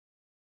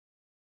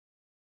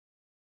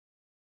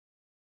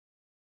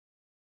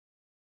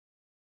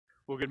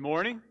Well, good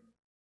morning.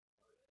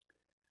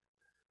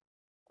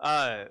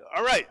 All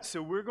right,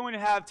 so we're going to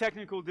have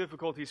technical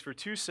difficulties for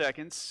 2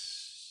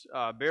 seconds.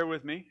 Bear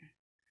with me.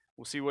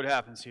 We'll see what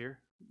happens here.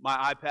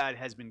 My iPad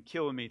has been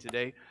killing me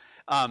today,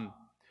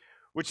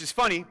 which is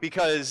funny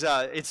because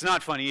it's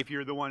not funny if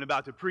you're the one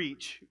about to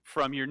preach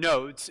from your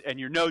notes and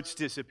your notes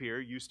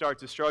disappear. You start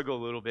to struggle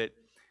a little bit,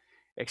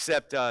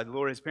 except the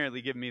Lord has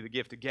apparently given me the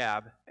gift of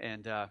gab,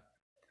 and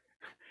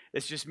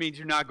this just means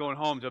you're not going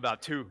home till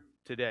about 2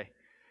 today.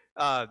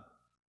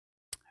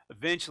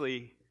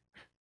 Eventually,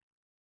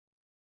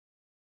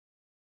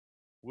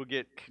 we'll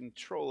get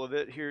control of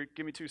it. Here,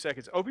 give me 2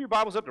 seconds. Open your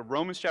Bibles up to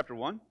Romans chapter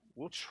 1.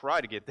 We'll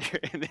try to get there,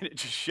 and then it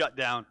just shut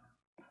down.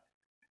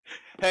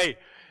 Hey,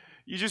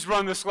 you just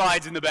run the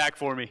slides in the back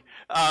for me.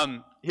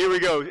 Here we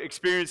go,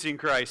 experiencing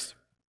Christ.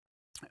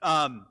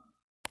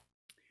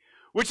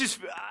 Which is,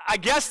 I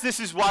guess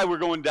this is why we're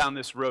going down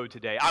this road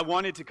today. I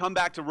wanted to come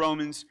back to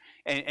Romans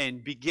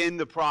and begin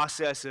the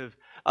process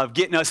of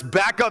getting us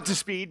back up to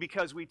speed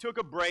because we took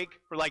a break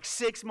for like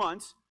 6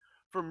 months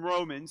from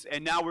Romans,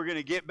 and now we're going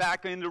to get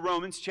back into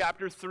Romans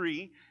chapter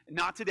 3.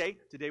 Not today.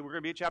 Today we're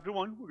going to be at chapter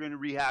 1. We're going to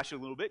rehash a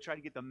little bit, try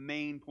to get the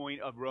main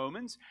point of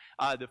Romans,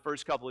 the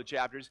first couple of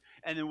chapters,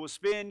 and then we'll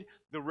spend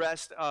the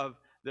rest of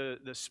the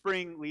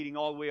spring leading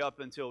all the way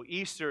up until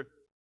Easter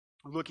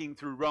looking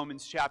through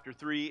Romans chapter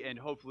 3 and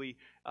hopefully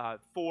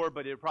 4,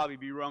 but it'll probably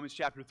be Romans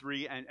chapter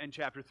 3 and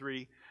chapter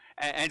 3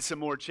 and some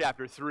more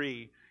chapter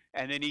 3,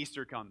 and then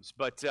Easter comes.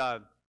 But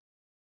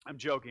I'm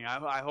joking.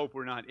 I hope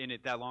we're not in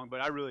it that long, but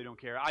I really don't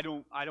care. I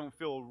don't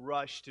feel a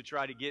rush to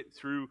try to get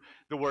through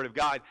the Word of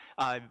God.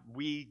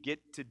 We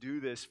get to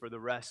do this for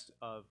the rest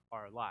of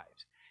our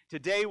lives.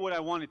 Today, what I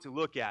wanted to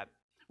look at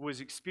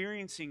was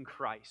experiencing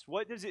Christ.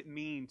 What does it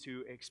mean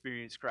to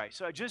experience Christ?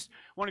 So I just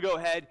want to go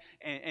ahead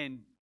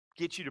and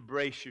get you to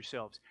brace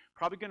yourselves.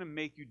 Probably going to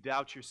make you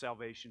doubt your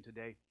salvation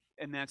today,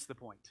 and that's the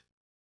point.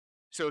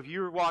 So if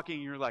you're walking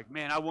and you're like,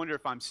 man, I wonder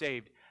if I'm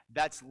saved,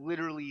 that's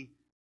literally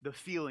the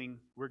feeling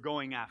we're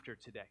going after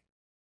today.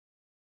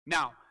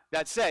 Now,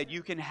 that said,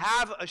 you can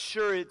have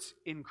assurance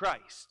in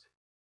Christ,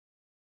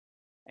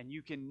 and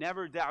you can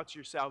never doubt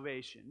your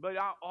salvation. But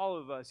all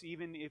of us,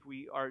 even if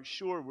we are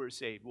sure we're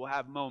saved, will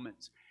have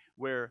moments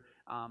where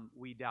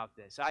we doubt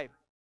this. I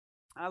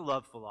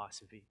love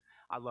philosophy.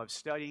 I love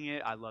studying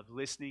it. I love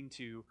listening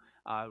to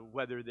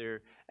whether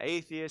they're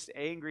atheists,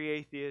 angry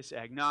atheists,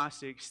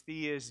 agnostics,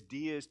 theists,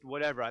 deists,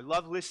 whatever. I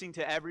love listening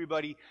to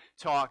everybody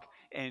talk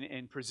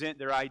and present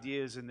their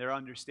ideas and their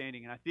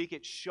understanding. And I think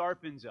it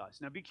sharpens us.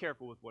 Now be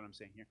careful with what I'm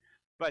saying here.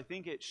 But I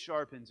think it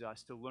sharpens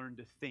us to learn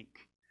to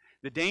think.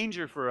 The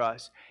danger for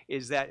us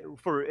is that,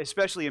 for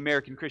especially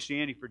American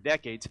Christianity for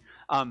decades,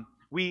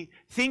 we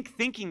think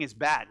thinking is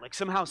bad. Like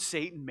somehow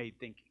Satan made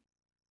thinking.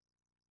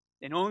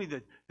 And only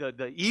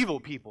the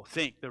evil people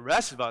think. The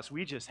rest of us,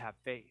 we just have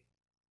faith.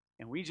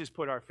 And we just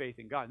put our faith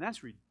in God. And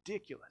that's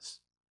ridiculous.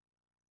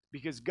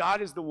 Because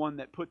God is the one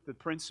that put the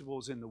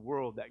principles in the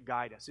world that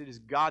guide us. It is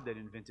God that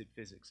invented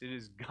physics. It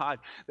is God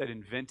that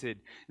invented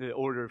the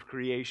order of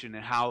creation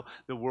and how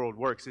the world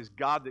works. It is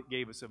God that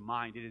gave us a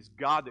mind. It is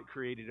God that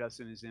created us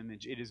in His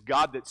image. It is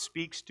God that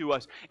speaks to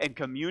us and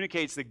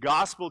communicates the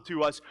gospel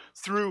to us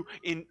through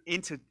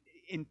into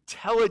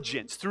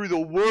intelligence, through the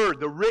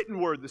word, the written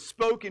word, the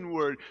spoken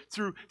word,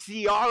 through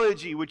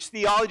theology, which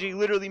theology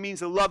literally means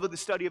the love of the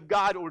study of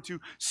God or to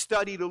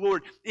study the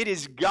Lord. It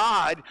is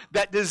God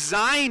that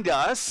designed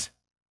us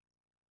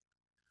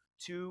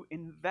to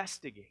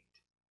investigate,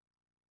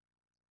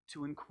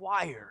 to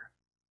inquire,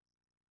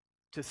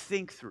 to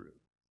think through.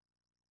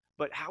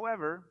 But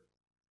however,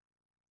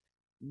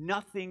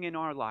 nothing in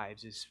our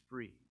lives is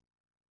free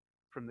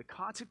from the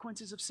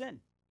consequences of sin.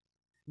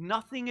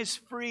 Nothing is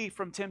free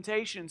from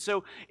temptation.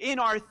 So in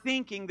our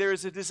thinking, there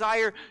is a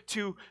desire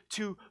to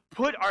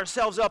put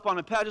ourselves up on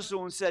a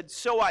pedestal and said,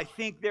 so I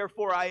think,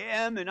 therefore I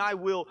am, and I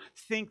will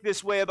think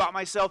this way about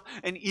myself,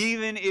 and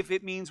even if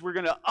it means we're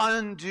going to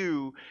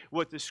undo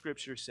what the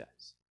Scripture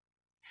says.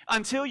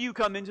 Until you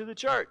come into the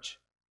church.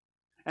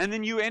 And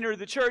then you enter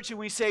the church and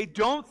we say,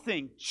 don't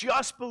think,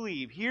 just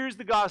believe. Here's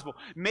the gospel.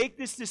 Make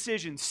this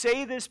decision.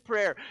 Say this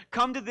prayer.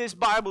 Come to this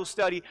Bible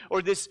study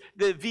or the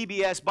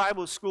VBS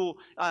Bible school.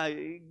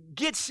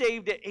 Get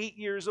saved at 8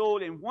 years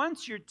old. And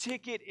once your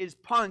ticket is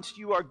punched,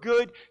 you are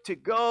good to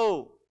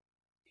go.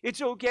 It's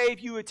okay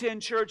if you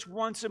attend church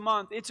once a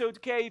month. It's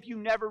okay if you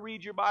never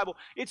read your Bible.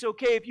 It's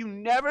okay if you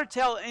never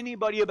tell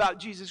anybody about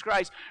Jesus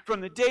Christ. From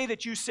the day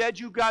that you said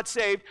you got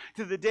saved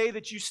to the day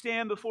that you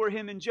stand before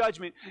Him in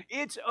judgment,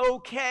 it's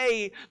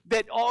okay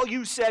that all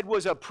you said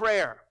was a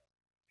prayer.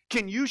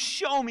 Can you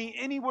show me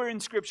anywhere in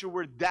Scripture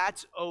where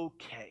that's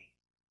okay?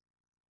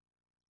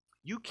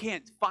 You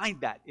can't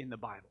find that in the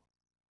Bible.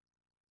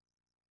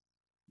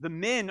 The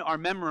men are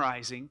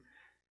memorizing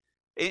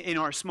in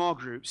our small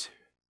groups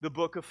the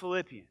book of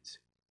Philippians.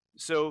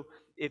 So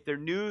if they're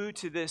new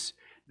to this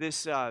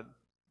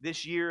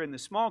year in the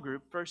small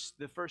group,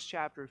 the first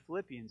chapter of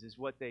Philippians is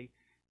what they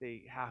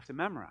have to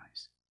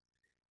memorize.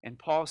 And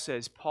Paul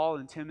says, Paul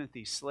and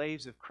Timothy,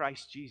 slaves of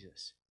Christ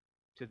Jesus,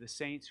 To the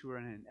saints who are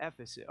in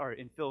Ephesus or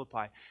in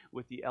Philippi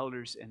with the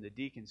elders and the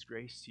deacons,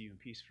 grace to you and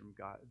peace from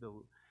God,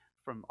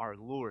 from our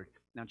Lord.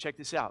 Now check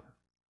this out.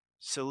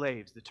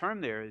 Slaves. The term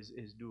there is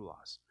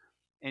doulos.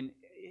 And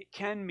it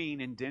can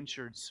mean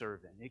indentured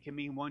servant. It can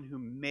mean one who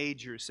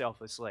made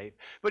yourself a slave.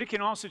 But it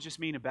can also just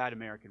mean a bad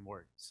American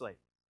word, slave.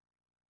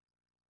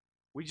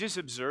 We just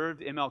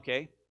observed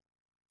MLK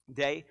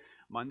Day,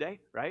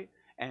 Monday, right?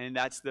 And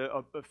that's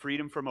the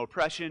freedom from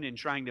oppression and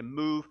trying to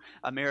move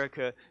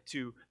America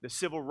to the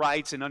civil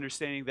rights and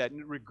understanding that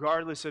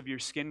regardless of your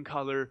skin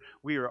color,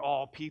 we are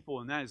all people.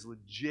 And that is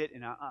legit,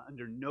 and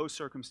under no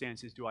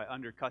circumstances do I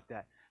undercut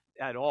that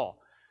at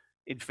all.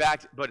 In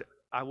fact, but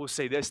I will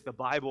say this, the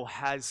Bible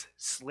has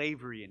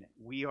slavery in it.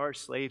 We are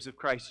slaves of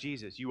Christ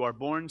Jesus. You are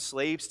born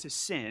slaves to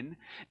sin,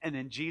 and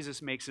then Jesus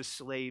makes us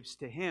slaves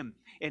to Him.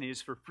 And it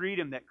is for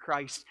freedom that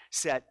Christ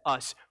set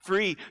us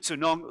free. So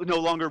no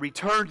longer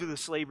return to the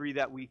slavery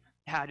that we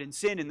had in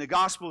sin. And the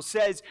gospel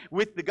says,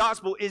 with the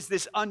gospel is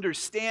this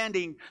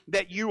understanding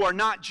that you are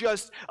not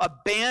just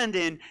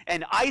abandoned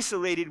and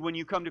isolated when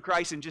you come to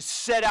Christ and just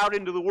set out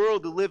into the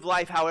world to live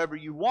life however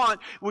you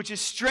want, which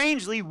is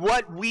strangely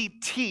what we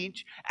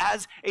teach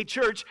as a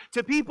church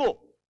to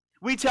people.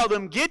 We tell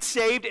them, get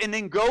saved and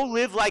then go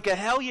live like a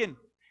hellion,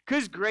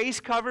 because grace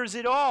covers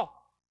it all.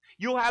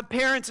 You'll have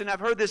parents, and I've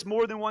heard this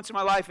more than once in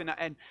my life, and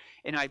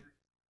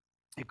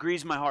it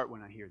grieves my heart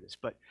when I hear this,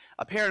 but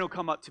a parent will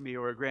come up to me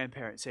or a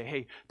grandparent and say,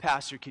 hey,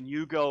 pastor, can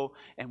you go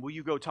and will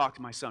you go talk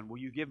to my son? Will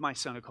you give my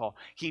son a call?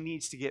 He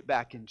needs to get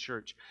back in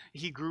church.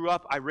 He grew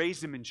up, I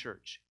raised him in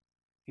church.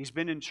 He's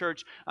been in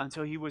church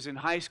until he was in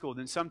high school.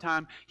 Then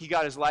sometime he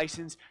got his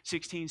license,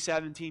 16,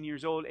 17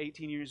 years old,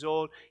 18 years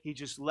old. He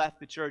just left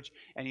the church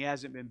and he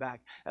hasn't been back.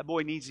 That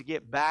boy needs to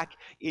get back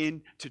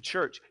into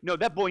church. No,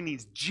 that boy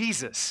needs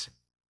Jesus.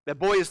 That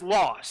boy is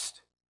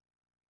lost.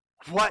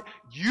 What?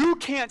 You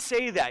can't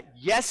say that.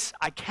 Yes,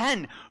 I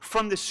can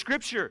from the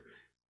Scripture.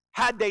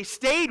 Had they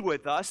stayed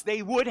with us,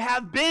 they would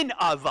have been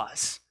of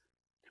us.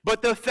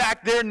 But the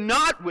fact they're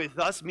not with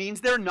us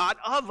means they're not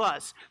of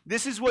us.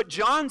 This is what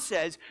John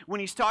says when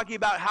he's talking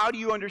about how do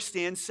you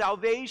understand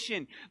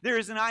salvation. There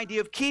is an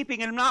idea of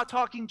keeping, and I'm not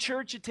talking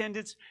church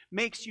attendance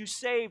makes you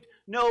saved.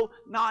 No,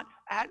 not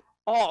at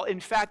all.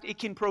 In fact, it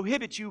can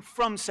prohibit you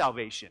from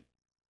salvation.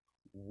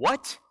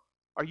 What?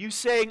 Are you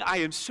saying? I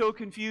am so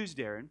confused,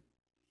 Aaron.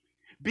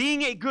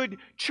 Being a good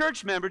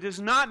church member does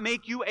not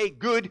make you a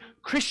good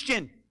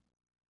Christian.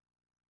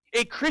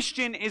 A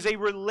Christian is a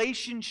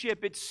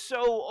relationship. It's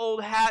so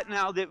old hat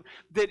now that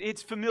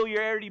its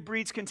familiarity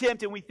breeds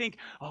contempt, and we think,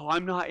 oh,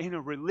 I'm not in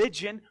a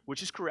religion,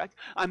 which is correct.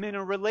 I'm in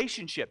a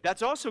relationship.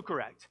 That's also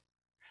correct.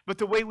 But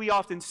the way we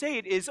often say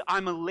it is,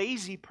 I'm a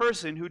lazy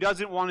person who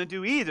doesn't want to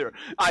do either.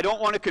 I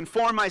don't want to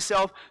conform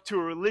myself to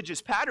a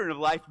religious pattern of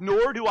life,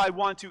 nor do I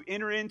want to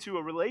enter into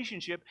a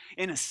relationship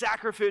in a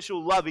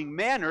sacrificial, loving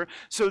manner.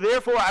 So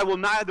therefore, I will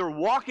neither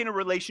walk in a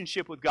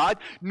relationship with God,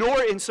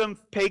 nor in some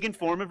pagan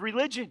form of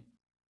religion.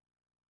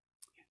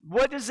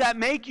 What does that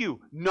make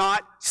you?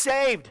 Not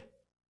saved.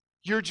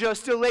 You're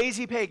just a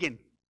lazy pagan.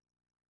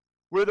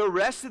 Where the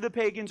rest of the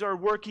pagans are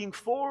working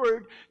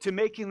forward to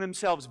making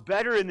themselves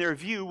better in their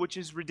view, which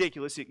is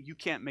ridiculous. You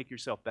can't make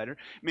yourself better.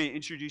 I'm going to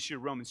introduce you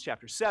to Romans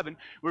chapter 7,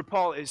 where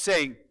Paul is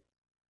saying,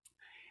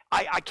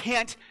 I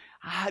can't,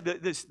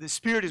 the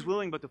spirit is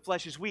willing, but the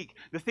flesh is weak.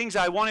 The things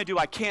I want to do,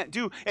 I can't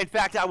do. In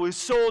fact, I was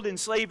sold in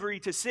slavery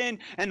to sin,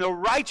 and the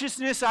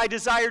righteousness I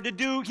desire to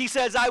do, he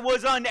says, I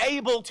was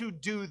unable to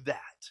do that.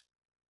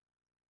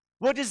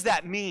 What does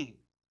that mean?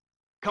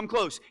 Come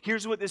close.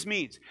 Here's what this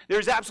means.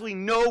 There's absolutely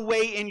no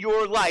way in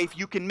your life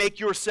you can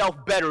make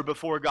yourself better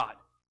before God.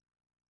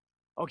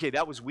 Okay,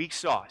 that was weak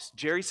sauce.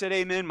 Jerry said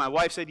amen, my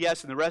wife said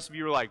yes, and the rest of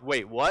you were like,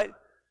 wait, what?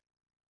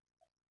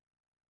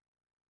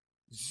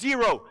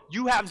 Zero.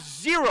 You have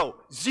zero,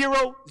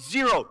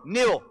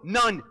 nil,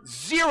 none,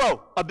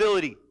 zero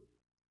ability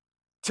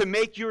to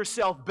make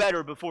yourself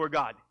better before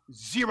God.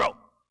 Zero.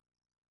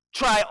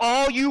 Try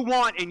all you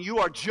want, and you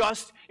are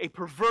just a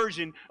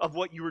perversion of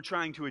what you were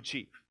trying to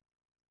achieve.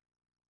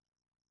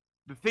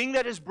 The thing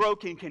that is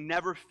broken can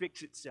never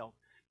fix itself.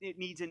 It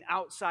needs an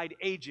outside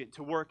agent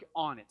to work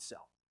on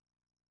itself.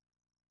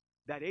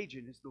 That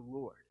agent is the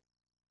Lord.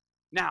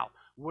 Now,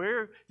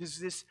 where does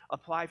this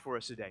apply for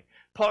us today?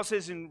 Paul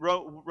says in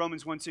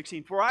Romans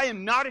 1:16, for I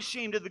am not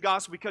ashamed of the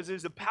gospel, because it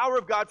is the power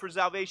of God for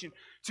salvation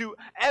to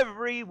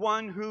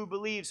everyone who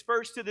believes,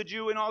 first to the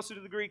Jew and also to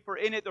the Greek, for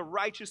in it the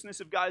righteousness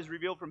of God is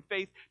revealed from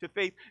faith to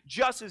faith,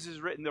 just as is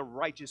written, the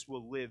righteous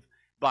will live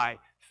by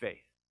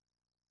faith.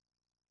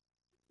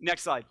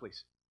 Next slide,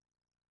 please.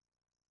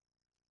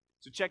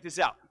 So check this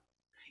out.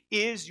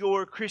 Is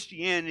your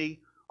Christianity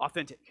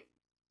authentic?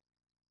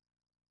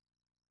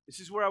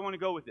 This is where I want to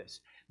go with this.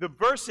 The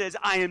verse says,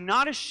 I am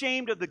not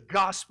ashamed of the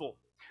gospel,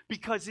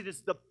 because it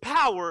is the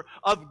power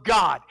of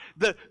God.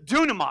 The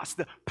dunamis,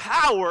 the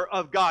power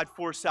of God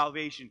for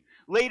salvation.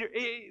 Later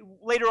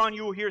on,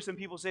 you will hear some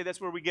people say that's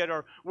where we get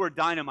our word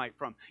dynamite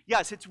from.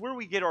 Yes, it's where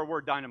we get our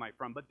word dynamite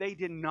from, but they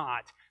did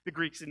not. The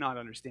Greeks did not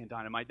understand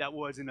dynamite. That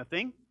wasn't a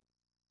thing.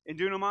 In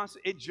dunamis,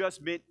 it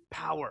just meant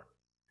power.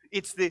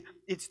 It's the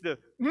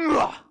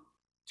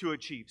to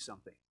achieve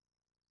something.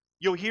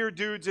 You'll hear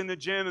dudes in the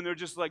gym and they're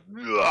just like,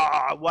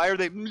 why are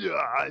they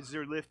as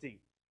they're lifting?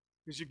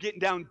 Because you're getting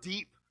down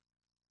deep.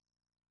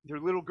 They're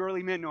little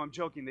girly men. No, I'm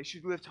joking. They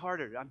should lift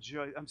harder.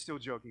 I'm still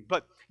joking.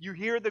 But you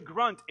hear the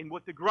grunt, and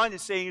what the grunt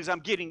is saying is,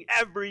 I'm getting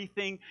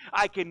everything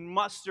I can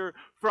muster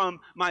from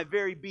my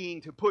very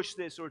being to push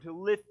this or to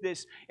lift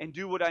this and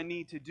do what I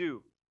need to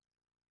do.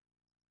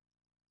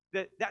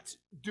 That's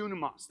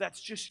dunamos.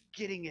 That's just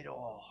getting it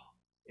all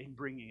and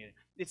bringing it.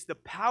 It's the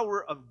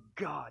power of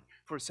God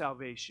for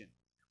salvation.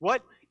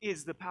 What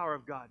is the power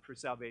of God for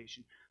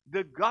salvation?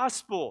 The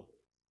gospel.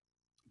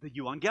 The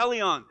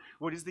euangelion.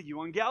 What is the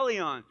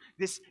euangelion?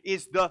 This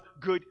is the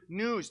good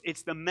news.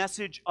 It's the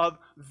message of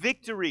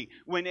victory.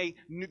 When a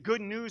good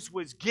news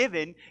was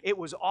given, it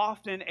was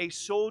often a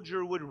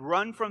soldier would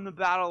run from the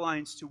battle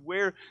lines to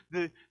where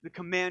the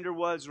commander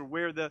was or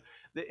where the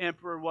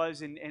emperor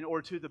was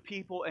or to the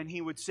people, and he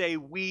would say,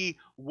 we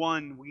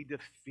won, we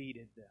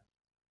defeated them.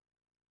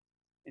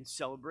 And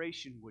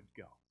celebration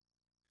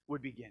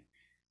would begin.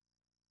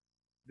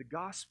 The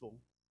gospel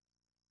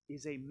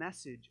is a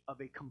message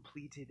of a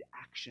completed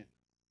action.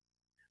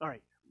 All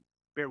right,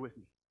 bear with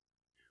me.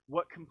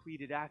 What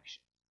completed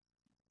action?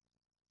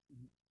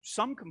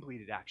 Some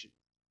completed action.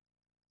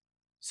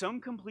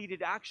 Some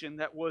completed action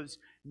that was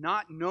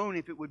not known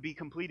if it would be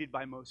completed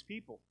by most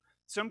people.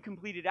 Some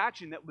completed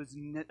action that was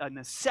a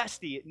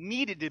necessity. It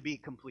needed to be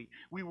complete.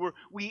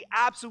 We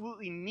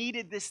absolutely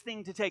needed this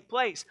thing to take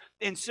place.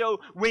 And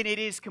so when it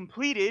is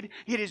completed,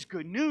 it is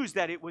good news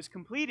that it was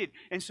completed.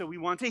 And so we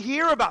want to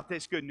hear about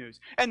this good news.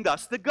 And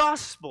thus the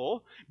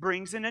gospel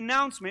brings an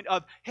announcement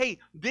of, hey,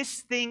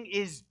 this thing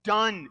is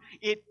done.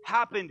 It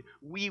happened.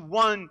 We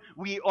won.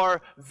 We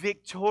are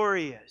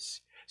victorious.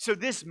 So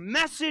this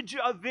message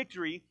of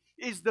victory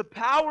is the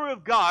power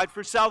of God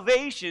for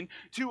salvation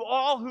to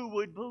all who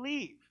would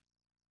believe.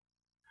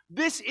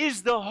 This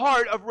is the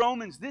heart of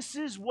Romans. This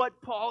is what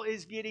Paul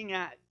is getting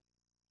at.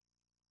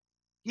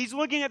 He's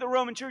looking at the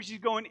Roman church. He's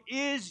going,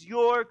 is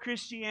your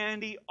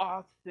Christianity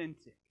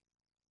authentic?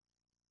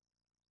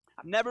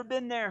 I've never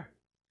been there.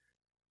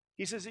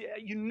 He says,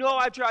 you know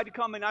I've tried to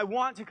come and I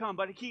want to come,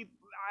 but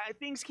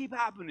things keep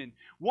happening.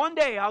 One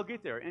day I'll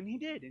get there. And he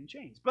did and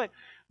changed. But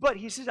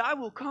he says, I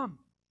will come.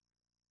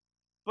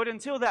 But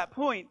until that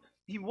point,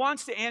 he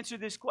wants to answer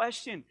this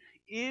question.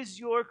 Is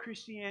your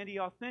Christianity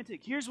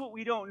authentic? Here's what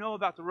we don't know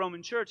about the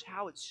Roman church,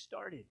 how it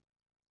started,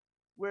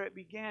 where it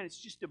began.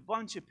 It's just a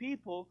bunch of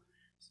people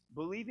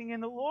believing in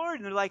the Lord.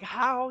 And they're like,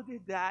 how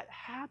did that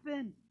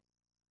happen?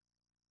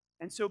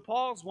 And so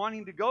Paul's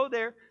wanting to go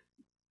there,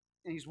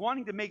 and he's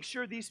wanting to make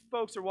sure these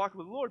folks are walking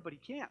with the Lord, but he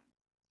can't.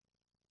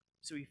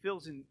 So he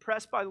feels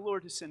impressed by the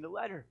Lord to send a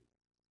letter.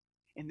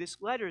 And this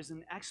letter is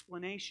an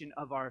explanation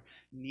of our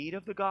need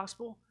of the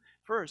gospel,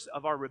 first,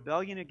 of our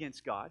rebellion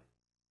against God,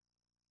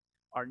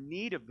 our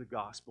need of the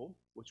gospel,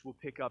 which we'll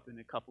pick up in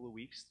a couple of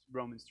weeks,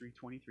 Romans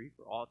 3:23,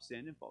 for all have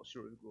sinned and fall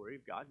short of the glory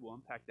of God. We'll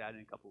unpack that in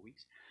a couple of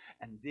weeks.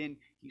 And then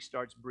he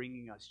starts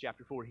bringing us,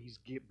 chapter 4, he's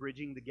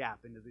bridging the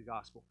gap into the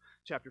gospel.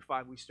 Chapter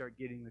 5, we start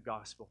getting the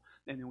gospel.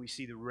 And then we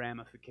see the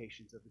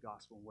ramifications of the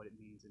gospel and what it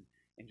means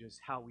and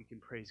just how we can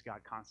praise God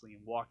constantly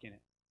and walk in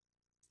it.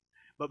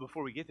 But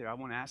before we get there, I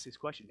want to ask this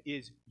question.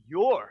 Is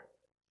your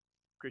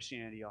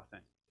Christianity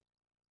authentic?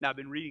 Now, I've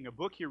been reading a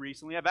book here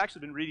recently. I've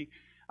actually been reading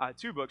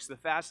 2 books. The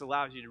fast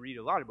allows you to read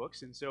a lot of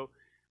books, and so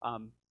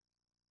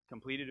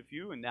completed a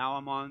few, and now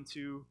I'm on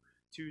to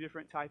 2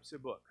 different types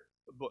of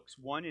books.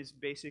 One is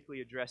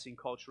basically addressing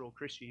cultural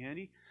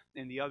Christianity,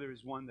 and the other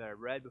is one that I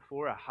read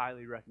before. I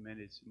highly recommend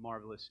it. It's a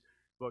marvelous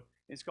book.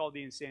 It's called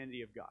The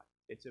Insanity of God.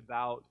 It's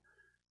about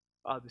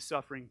the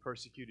suffering,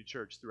 persecuted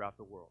church throughout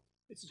the world.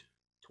 It's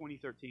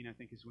 2013, I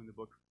think, is when the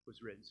book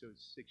was written, so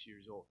it's 6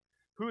 years old.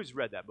 Who has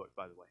read that book,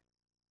 by the way?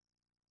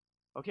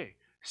 Okay,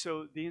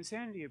 so The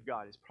Insanity of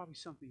God is probably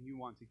something you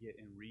want to get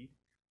and read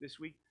this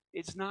week.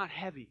 It's not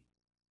heavy.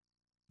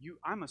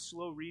 I'm a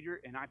slow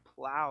reader, and I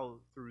plow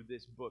through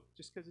this book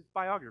just because it's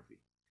biography.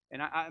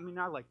 And I mean,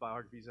 I like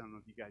biographies. I don't know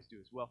if you guys do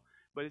as well.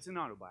 But it's an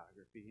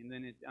autobiography. And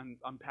then it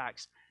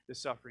unpacks the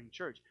suffering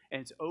church.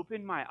 And it's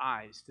opened my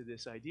eyes to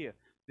this idea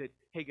that,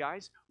 hey,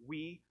 guys,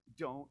 we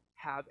don't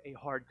have a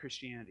hard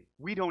Christianity.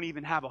 We don't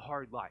even have a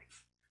hard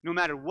life. No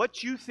matter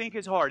what you think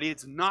is hard,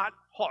 it's not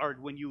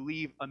hard when you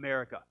leave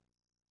America.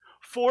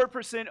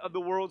 4% of the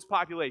world's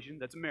population,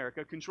 that's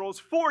America, controls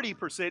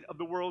 40% of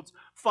the world's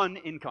fun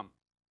income.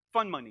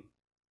 Fun money.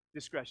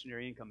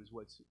 Discretionary income is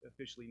what's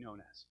officially known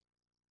as.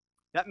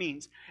 That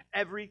means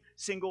every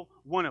single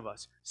one of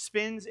us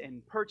spends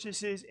and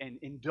purchases and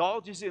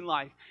indulges in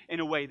life in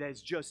a way that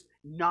is just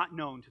not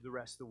known to the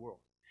rest of the world.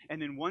 And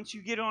then once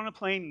you get on a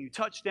plane and you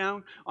touch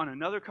down on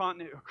another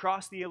continent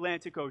across the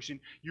Atlantic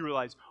Ocean, you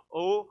realize,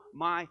 oh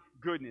my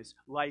goodness,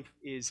 life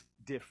is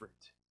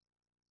different.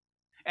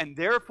 And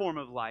their form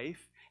of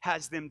life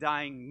has them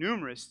dying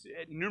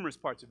numerous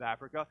parts of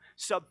Africa,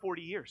 sub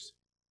 40 years.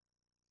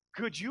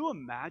 Could you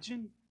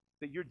imagine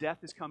that your death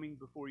is coming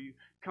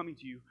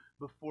to you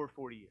before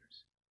 40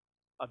 years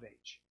of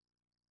age?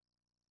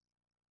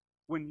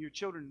 when your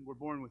children were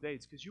born with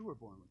AIDS because you were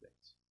born with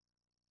AIDS.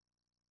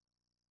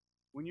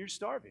 When you're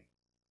starving.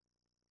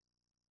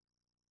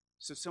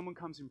 So someone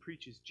comes and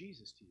preaches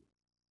Jesus to you.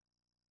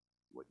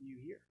 What do you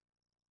hear?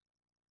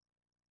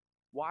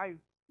 Why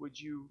would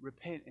you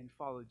repent and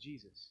follow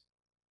Jesus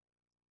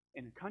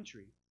in a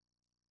country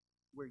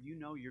where you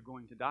know you're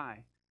going to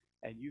die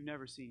and you've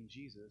never seen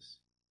Jesus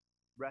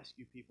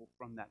rescue people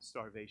from that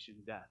starvation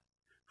death,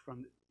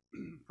 from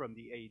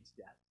the AIDS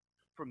death,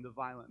 from the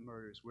violent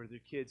murders where their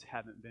kids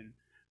haven't been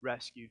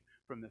rescued,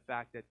 from the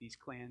fact that these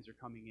clans are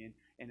coming in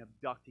and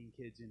abducting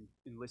kids and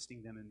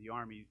enlisting them in the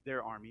army,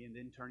 their army, and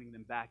then turning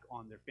them back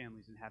on their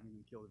families and having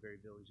them kill the very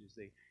villages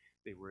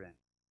they were in.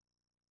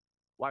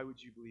 Why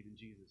would you believe in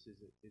Jesus?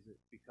 Is it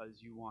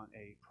because you want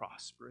a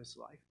prosperous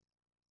life?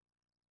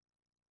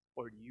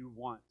 Or do you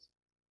want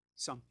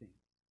something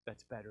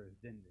that's better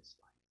than this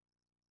life?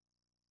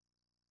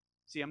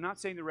 See, I'm not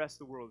saying the rest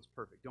of the world is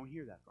perfect. Don't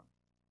hear that from me.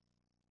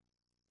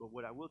 But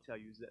what I will tell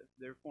you is that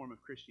their form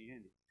of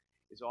Christianity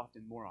is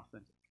often more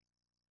authentic.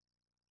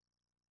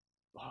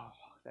 Oh,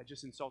 that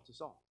just insults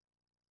us all.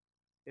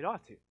 It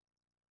ought to.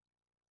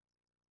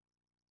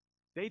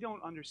 They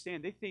don't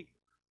understand. They think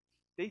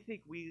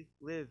we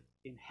live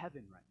in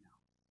heaven right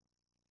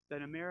now.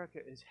 That America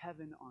is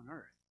heaven on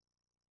earth.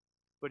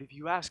 But if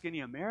you ask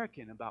any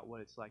American about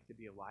what it's like to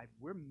be alive,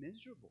 we're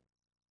miserable.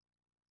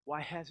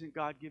 Why hasn't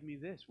God given me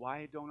this?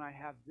 Why don't I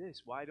have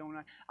this? Why don't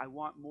I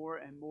want more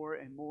and more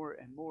and more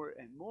and more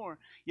and more?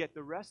 Yet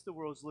the rest of the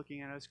world's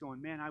looking at us going,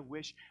 man, I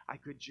wish I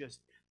could just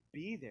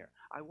be there.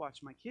 I watch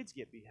my kids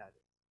get beheaded.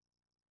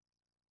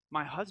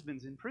 My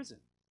husband's in prison,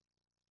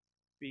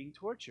 being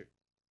tortured.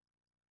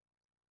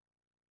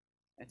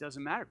 It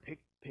doesn't matter. Pick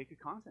a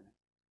continent.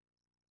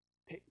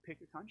 Pick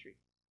a country.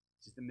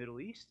 Is it the Middle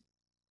East?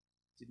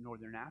 Is it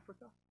Northern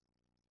Africa?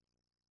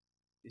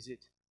 Is it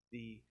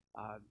the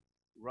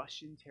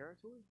Russian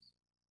territories?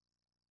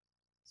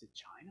 Is it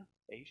China?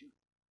 Asia?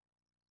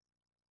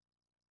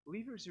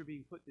 Believers are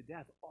being put to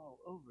death all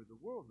over the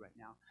world right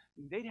now.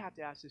 And they'd have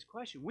to ask this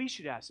question. We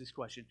should ask this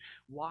question.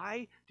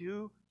 Why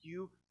do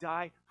you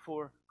die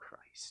for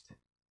Christ?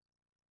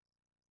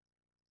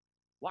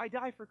 Why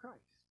die for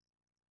Christ?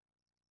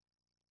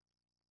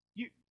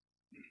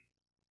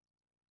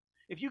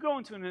 If you go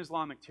into an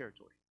Islamic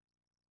territory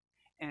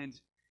and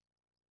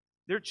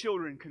their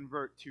children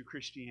convert to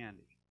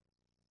Christianity,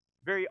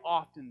 very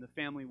often the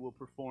family will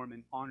perform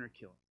an honor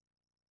killing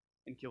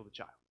and kill the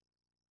child.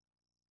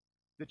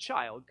 The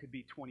child could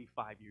be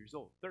 25 years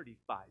old,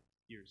 35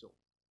 years old.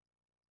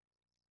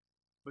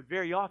 But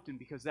very often,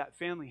 because that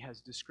family has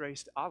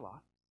disgraced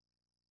Allah,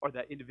 or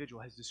that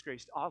individual has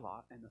disgraced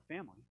Allah and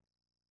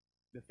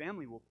the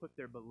family will put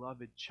their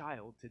beloved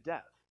child to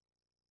death.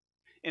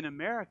 In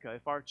America,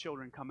 if our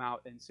children come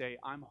out and say,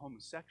 I'm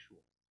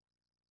homosexual,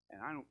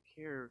 and I don't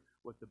care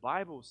what the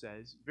Bible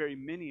says, very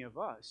many of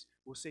us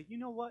will say, you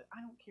know what?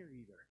 I don't care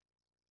either.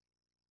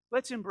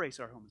 Let's embrace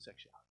our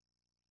homosexuality.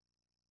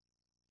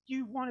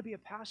 You want to be a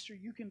pastor?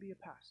 You can be a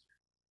pastor.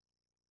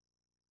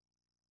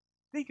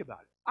 Think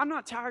about it. I'm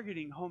not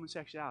targeting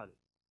homosexuality.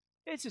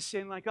 It's a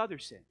sin like other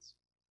sins.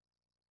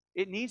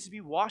 It needs to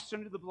be washed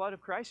under the blood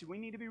of Christ, and we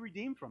need to be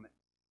redeemed from it.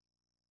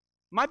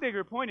 My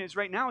bigger point is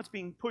right now it's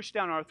being pushed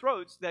down our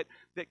throats that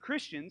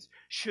Christians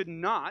should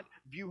not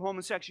view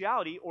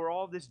homosexuality or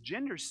all this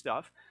gender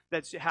stuff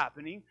that's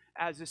happening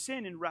as a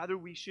sin, and rather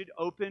we should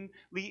openly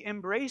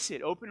embrace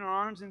it, open our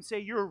arms and say,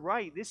 you're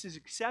right, this is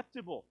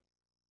acceptable.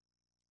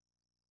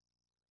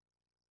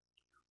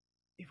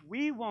 If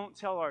we won't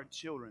tell our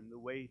children the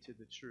way to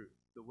the truth,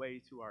 the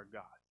way to our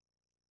God,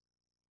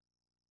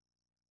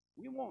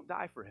 we won't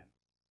die for Him.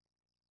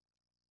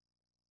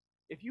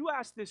 If you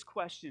ask this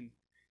question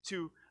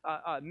to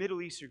a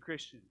Middle Eastern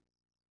Christian,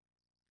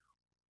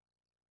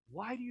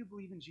 why do you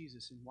believe in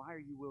Jesus and why are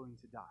you willing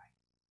to die?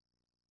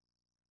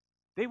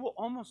 They will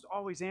almost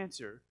always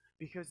answer,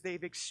 because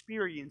they've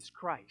experienced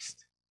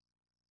Christ.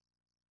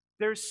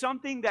 There's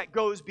something that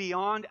goes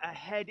beyond a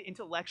head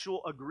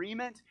intellectual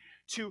agreement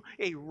to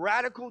a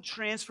radical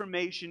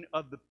transformation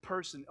of the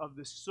person, of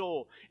the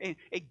soul,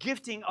 a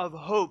gifting of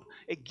hope,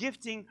 a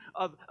gifting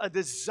of a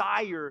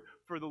desire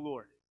for the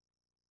Lord.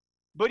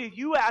 But if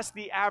you ask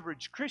the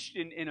average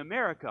Christian in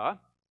America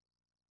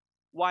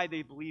why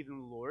they believe in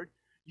the Lord,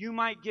 you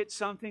might get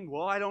something,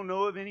 well, I don't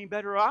know of any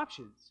better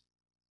options.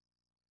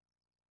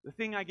 The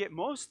thing I get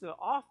most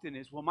often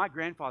is, well, my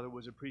grandfather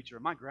was a preacher,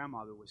 my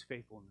grandmother was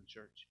faithful in the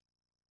church,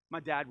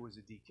 my dad was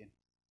a deacon.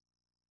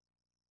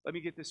 Let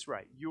me get this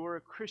right. You're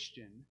a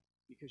Christian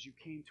because you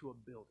came to a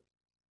building.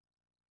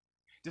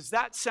 Does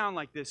that sound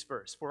like this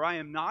verse? For I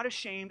am not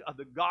ashamed of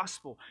the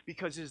gospel,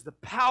 because it is the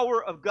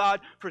power of God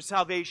for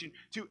salvation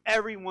to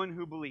everyone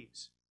who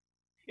believes.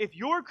 If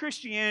your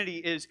Christianity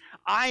is,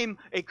 I'm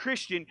a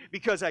Christian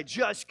because I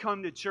just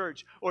come to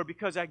church, or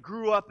because I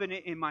grew up in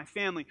it in my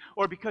family,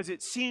 or because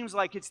it seems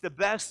like it's the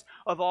best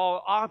of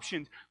all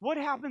options, what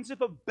happens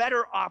if a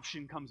better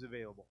option comes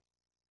available?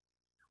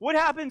 What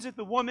happens if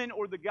the woman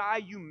or the guy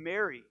you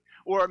marry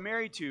or are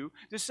married to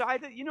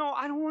decide that,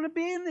 I don't want to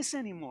be in this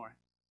anymore?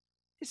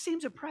 It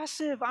seems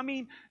oppressive. I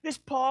mean, this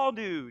Paul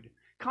dude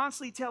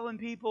constantly telling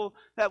people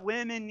that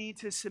women need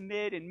to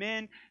submit and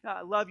men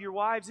love your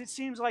wives. It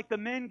seems like the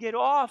men get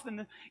off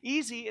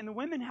easy and the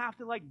women have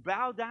to like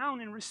bow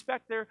down and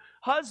respect their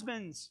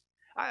husbands.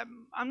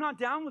 I'm not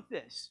down with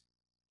this.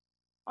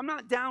 I'm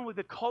not down with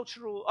the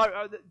cultural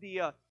or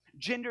the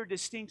gender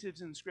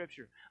distinctives in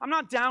Scripture. I'm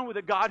not down with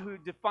a God who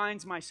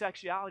defines my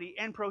sexuality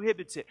and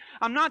prohibits it.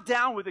 I'm not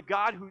down with a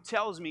God who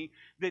tells me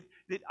that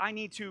I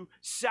need to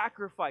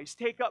sacrifice,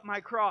 take up my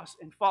cross,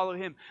 and follow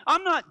Him.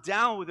 I'm not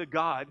down with a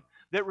God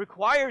that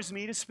requires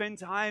me to spend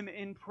time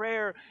in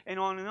prayer and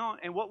on and on.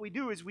 And what we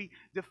do is we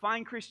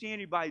define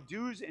Christianity by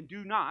do's and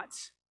do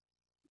nots,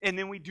 and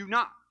then we do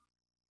not.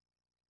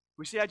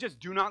 We say, I just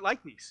do not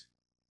like these.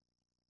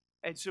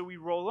 And so we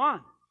roll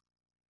on.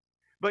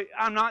 But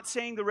I'm not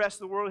saying the rest of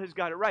the world has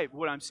got it right.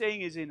 What I'm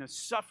saying is in a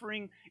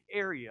suffering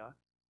area,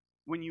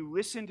 when you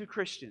listen to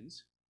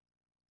Christians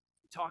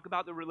talk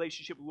about the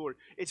relationship with the Lord,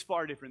 it's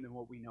far different than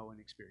what we know and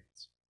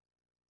experience.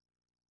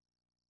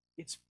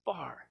 It's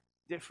far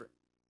different.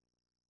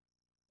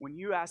 When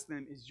you ask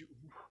them,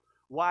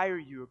 why are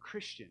you a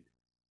Christian?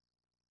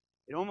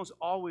 It almost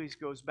always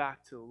goes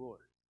back to the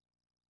Lord.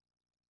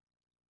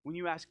 When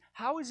you ask,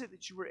 how is it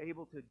that you were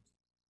able to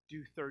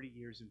do 30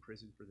 years in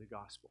prison for the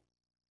gospel?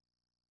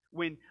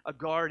 When a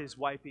guard is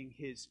wiping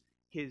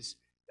his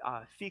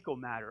fecal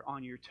matter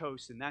on your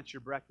toast, and that's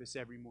your breakfast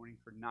every morning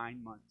for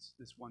 9 months.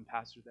 This one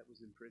pastor that was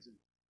in prison.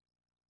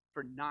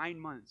 For 9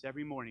 months,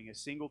 every morning, a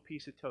single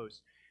piece of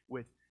toast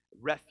with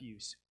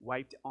refuse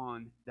wiped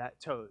on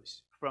that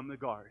toast from the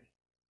guard.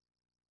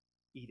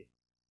 Eat it.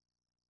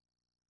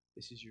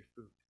 This is your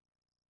food.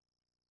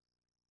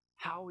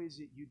 How is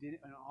it you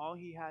didn't? And all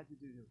he had to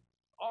do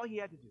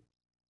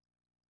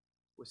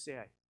was say,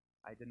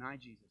 I deny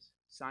Jesus.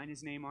 Sign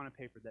his name on a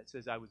paper that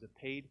says I was a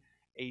paid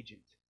agent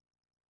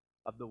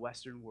of the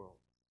Western world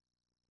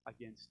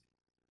against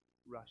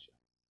Russia.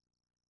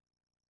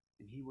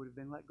 And he would have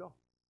been let go.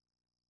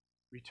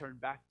 Returned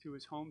back to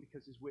his home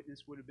because his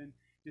witness would have been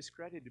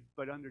discredited.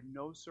 But under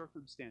no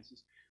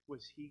circumstances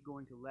was he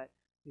going to let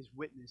his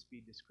witness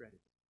be discredited.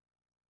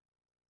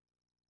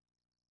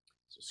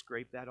 So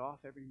scrape that off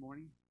every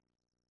morning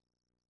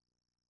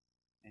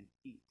and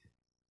eat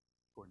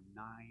for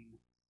 9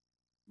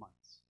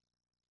 months.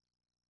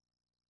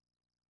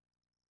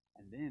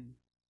 And then,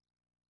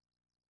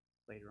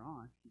 later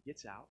on, he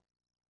gets out.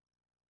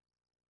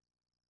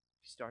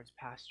 He starts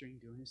pastoring,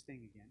 doing his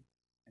thing again.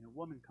 And a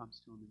woman comes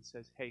to him and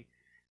says, hey,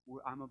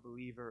 I'm a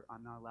believer.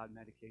 I'm not allowed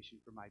medication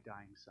for my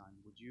dying son.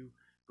 Would you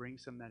bring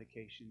some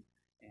medication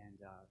and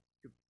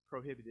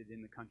prohibited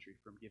in the country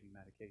from giving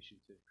medication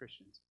to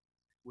Christians?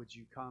 Would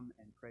you come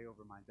and pray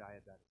over my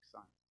diabetic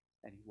son?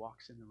 And he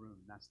walks in the room,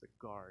 and that's the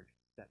guard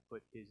that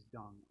put his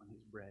dung on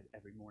his bread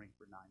every morning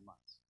for 9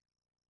 months.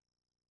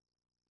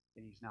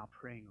 And he's now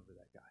praying over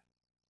that guy.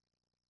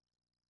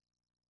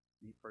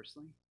 Me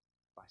personally,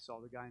 if I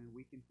saw the guy in a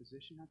weakened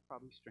position, I'd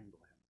probably strangle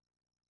him.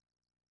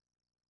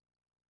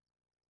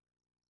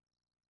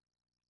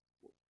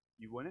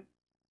 You wouldn't?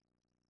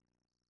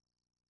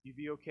 You'd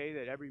be okay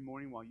that every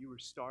morning while you were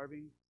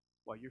starving,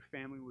 while your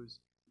family was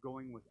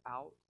going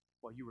without,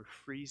 while you were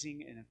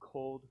freezing in a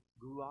cold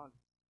gulag,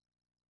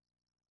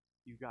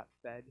 you got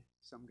fed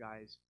some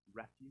guy's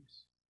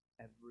refuse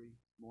every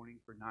morning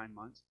for 9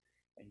 months,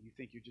 and you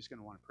think you're just going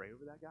to want to pray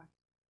over that guy?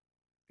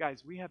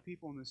 Guys, we have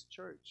people in this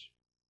church,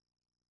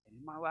 and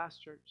in my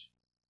last church,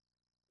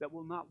 that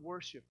will not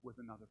worship with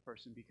another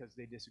person because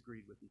they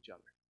disagreed with each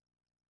other.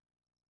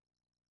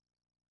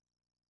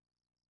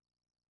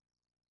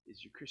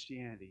 Is your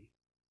Christianity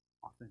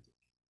authentic?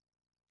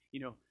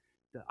 You know,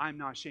 the I'm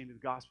not ashamed of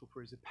the gospel,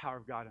 for it is the power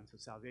of God unto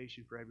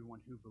salvation for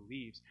everyone who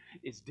believes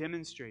is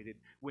demonstrated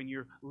when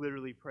you're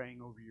literally praying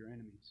over your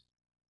enemies.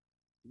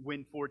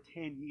 When for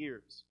 10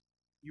 years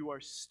you are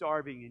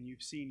starving and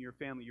you've seen your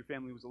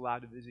family was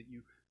allowed to visit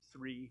you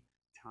 3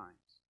 times.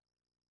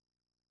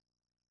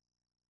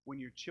 When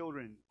your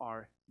children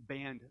are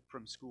banned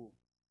from school.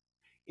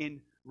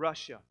 In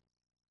Russia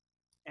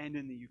and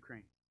in the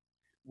Ukraine.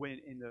 When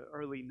in the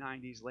early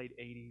 90s, late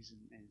 80s,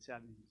 and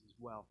 70s as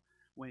well,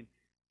 when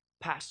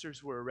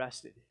pastors were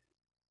arrested,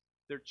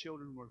 their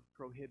children were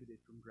prohibited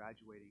from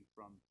graduating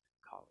from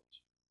college.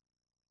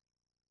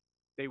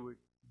 They would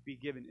be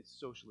given, it's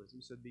socialism,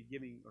 so they'd be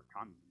given, or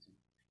communism,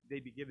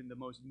 they'd be given the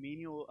most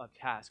menial of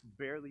tasks,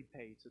 barely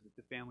paid, so that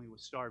the family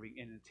was starving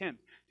in an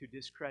attempt to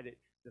discredit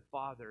the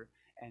father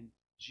and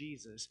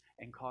Jesus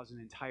and cause an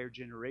entire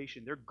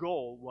generation. Their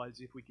goal was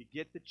if we could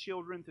get the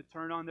children to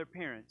turn on their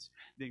parents,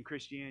 then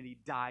Christianity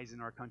dies in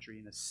our country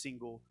in a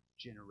single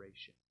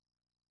generation.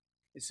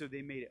 And so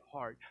they made it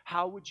hard.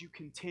 How would you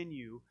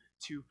continue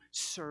to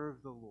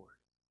serve the Lord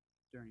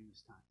during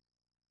this time?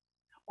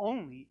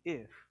 Only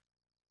if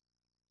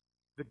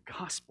the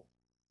gospel,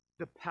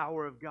 the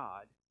power of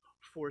God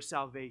for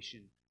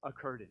salvation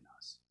occurred in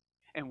us.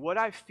 And what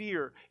I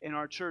fear in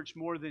our church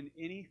more than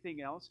anything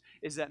else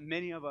is that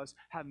many of us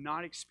have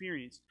not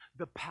experienced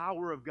the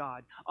power of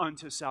God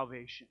unto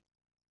salvation.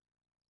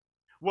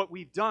 What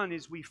we've done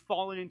is we've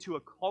fallen into a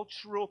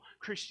cultural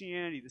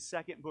Christianity, the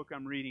second book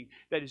I'm reading,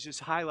 that is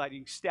just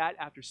highlighting stat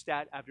after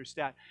stat after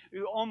stat,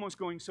 almost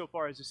going so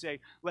far as to say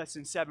less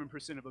than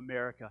 7% of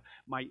America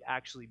might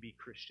actually be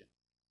Christian.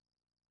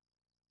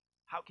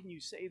 How can you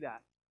say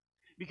that?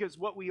 Because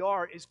what we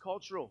are is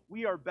cultural.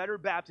 We are better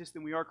Baptists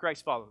than we are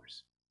Christ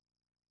followers.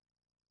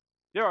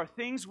 There are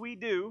things we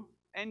do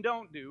and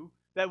don't do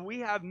that we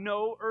have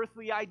no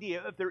earthly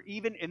idea if they're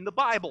even in the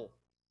Bible.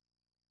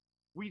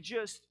 We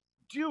just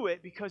do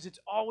it because it's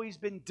always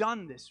been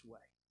done this way.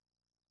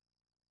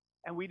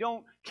 And we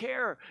don't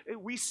care.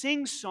 We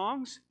sing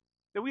songs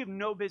that we have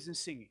no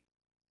business singing.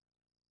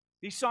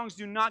 These songs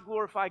do not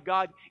glorify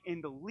God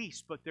in the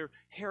least, but they're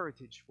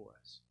heritage for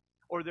us.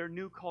 Or their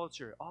new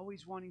culture,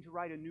 always wanting to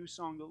write a new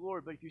song to the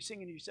Lord, but if you're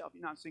singing to yourself,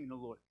 you're not singing to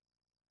the Lord.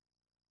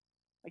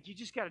 Like, you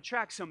just got to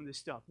track some of this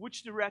stuff.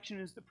 Which direction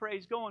is the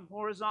praise going?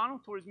 Horizontal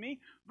towards me,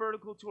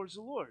 vertical towards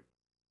the Lord.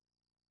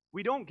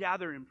 We don't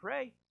gather and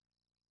pray.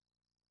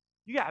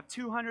 You have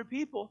 200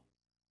 people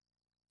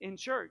in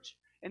church,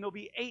 and there'll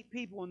be 8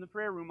 people in the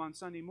prayer room on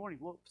Sunday morning.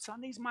 Well,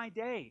 Sunday's my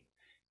day.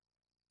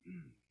 I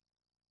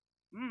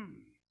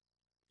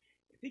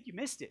think you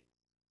missed it.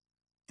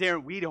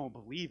 Darren, we don't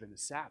believe in the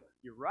Sabbath.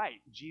 You're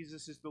right.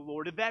 Jesus is the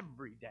Lord of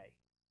every day.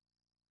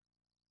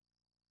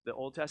 The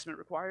Old Testament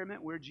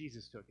requirement, where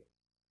Jesus took it.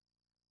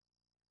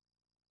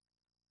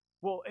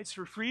 Well, it's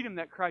for freedom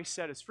that Christ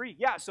set us free.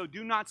 Yeah, so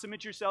do not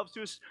submit yourselves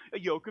to a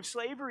yoke of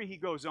slavery, he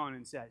goes on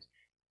and says.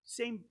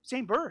 Same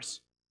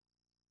verse.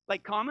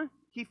 Like comma,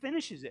 he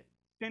finishes it.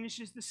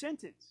 Finishes the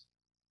sentence.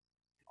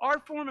 Our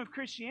form of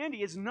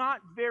Christianity is not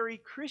very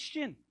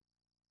Christian.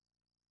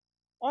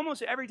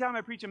 Almost every time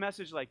I preach a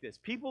message like this,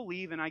 people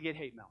leave and I get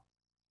hate mail.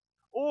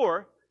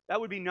 Or,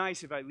 that would be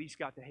nice if I at least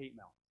got the hate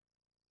mail.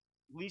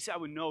 At least I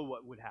would know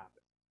what would happen.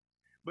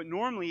 But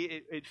normally,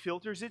 it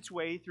filters its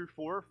way through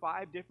 4 or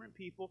 5 different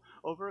people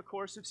over a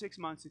course of 6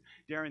 months.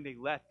 Darren, they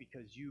left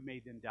because you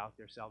made them doubt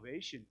their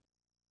salvation.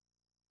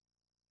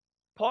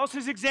 Paul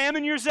says,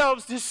 examine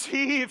yourselves to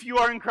see if you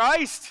are in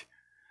Christ.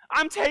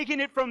 I'm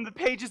taking it from the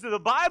pages of the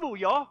Bible,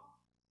 y'all.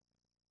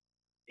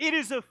 It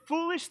is a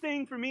foolish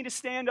thing for me to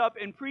stand up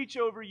and preach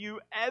over you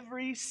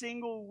every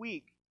single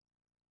week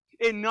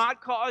and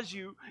not cause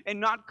you and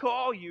not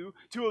call you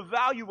to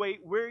evaluate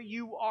where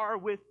you are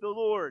with the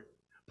Lord.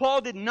 Paul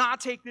did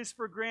not take this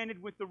for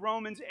granted with the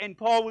Romans, and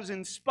Paul was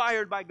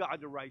inspired by God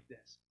to write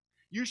this.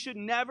 You should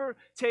never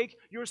take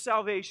your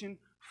salvation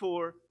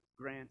for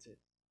granted.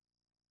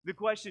 The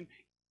question,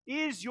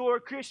 is your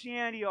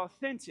Christianity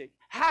authentic,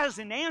 has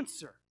an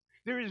answer.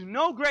 There is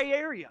no gray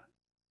area.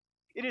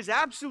 It is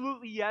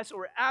absolutely yes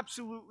or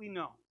absolutely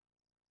no.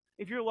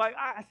 If you're like,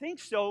 I think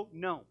so,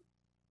 no.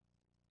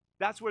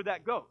 That's where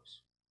that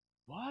goes.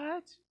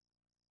 What?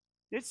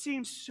 It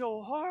seems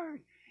so hard.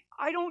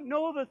 I don't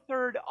know of a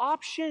third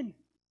option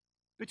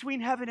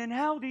between heaven and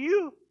hell, do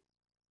you?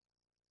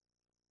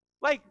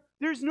 Like,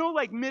 there's no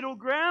middle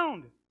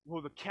ground.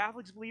 Well, the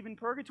Catholics believe in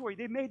purgatory.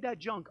 They made that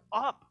junk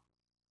up.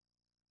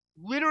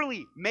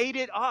 Literally made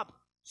it up,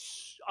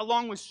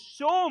 along with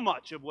so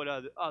much of what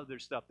other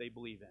stuff they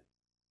believe in.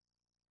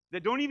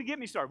 That don't even get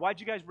me started. Why'd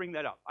you guys bring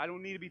that up? I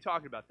don't need to be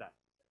talking about that.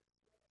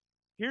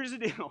 Here's the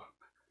deal.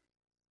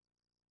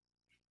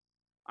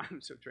 I'm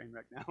so train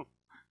wrecked now.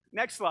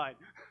 Next slide.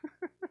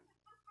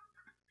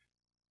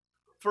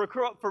 For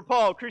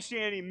Paul,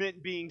 Christianity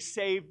meant being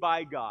saved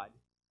by God,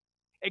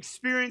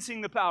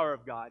 experiencing the power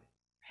of God,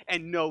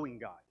 and knowing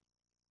God.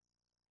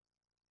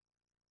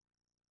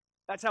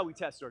 That's how we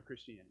test our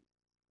Christianity.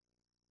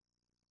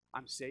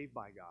 I'm saved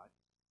by God.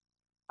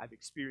 I've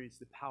experienced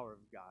the power of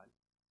God,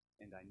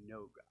 and I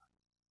know God.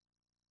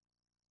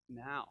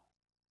 Now,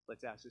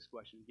 let's ask this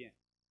question again.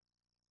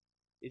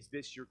 Is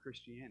this your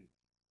Christianity?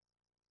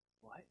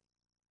 What?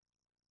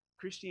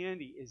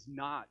 Christianity is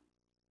not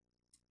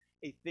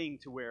a thing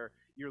to where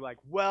you're like,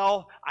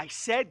 well, I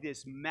said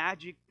this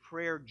magic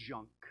prayer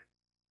junk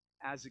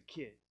as a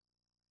kid.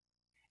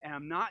 And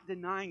I'm not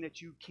denying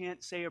that you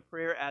can't say a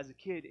prayer as a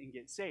kid and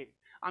get saved.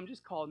 I'm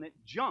just calling it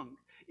junk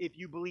if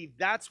you believe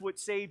that's what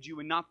saved you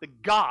and not the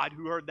God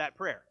who heard that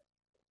prayer.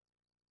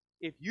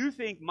 If you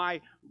think my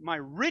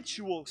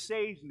ritual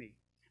saves me,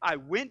 I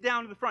went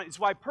down to the front. It's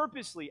why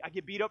purposely, I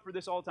get beat up for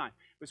this all the time,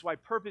 but it's why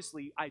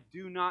purposely I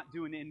do not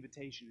do an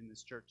invitation in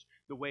this church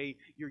the way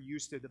you're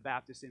used to the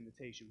Baptist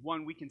invitation.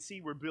 One, we can see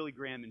where Billy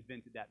Graham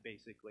invented that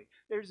basically.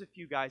 There's a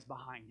few guys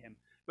behind him.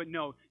 But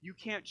no, you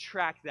can't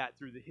track that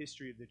through the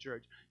history of the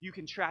church. You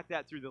can track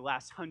that through the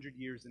last 100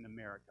 years in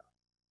America.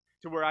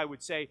 To where I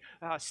would say,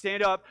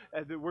 stand up,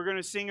 we're going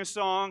to sing a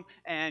song,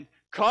 and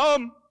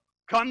come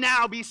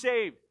now, be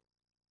saved.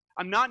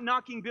 I'm not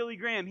knocking Billy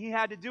Graham. He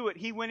had to do it.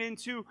 He went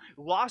into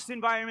lost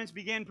environments,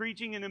 began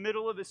preaching in the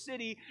middle of a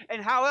city,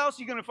 and how else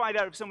are you going to find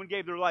out if someone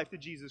gave their life to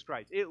Jesus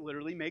Christ? It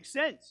literally makes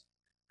sense.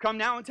 Come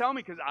now and tell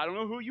me, because I don't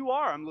know who you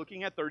are. I'm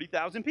looking at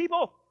 30,000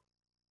 people.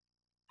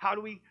 How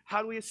do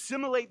we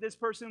assimilate this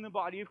person in the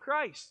body of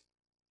Christ?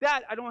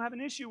 That I don't have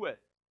an issue with.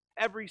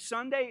 every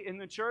Sunday in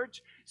the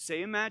church,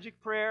 say a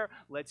magic prayer,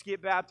 let's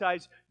get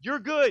baptized. You're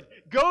good.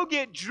 Go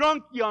get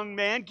drunk, young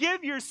man.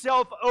 Give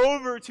yourself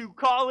over to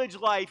college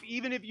life,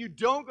 even if you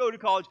don't go to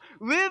college.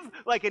 Live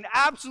like an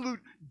absolute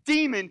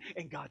demon,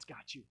 and God's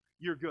got you.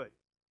 You're good.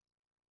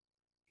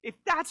 If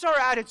that's our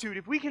attitude,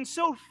 if we can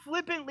so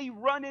flippantly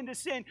run into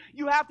sin,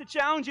 you have to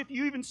challenge if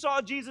you even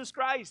saw Jesus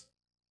Christ.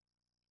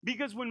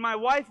 Because when my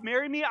wife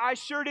married me, I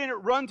sure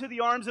didn't run to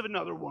the arms of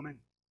another woman.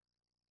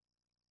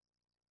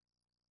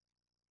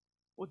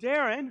 Well,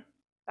 Darren,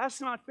 that's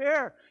not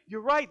fair.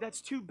 You're right.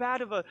 That's too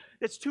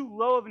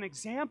low of an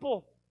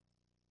example.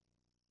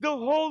 The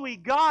holy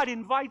God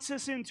invites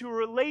us into a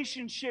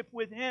relationship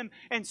with Him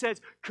and says,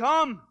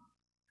 come,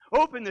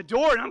 open the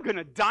door and I'm going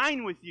to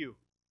dine with you.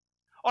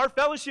 Our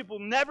fellowship will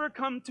never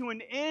come to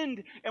an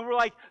end. And we're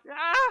like,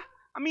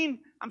 I'm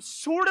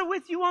sort of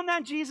with you on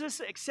that, Jesus,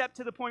 except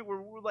to the point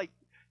where we're like,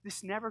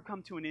 this never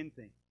come to an end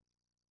thing.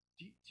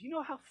 Do you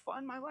know how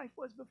fun my life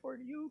was before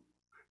you?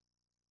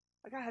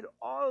 Like, I had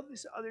all of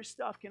this other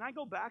stuff. Can I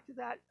go back to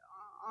that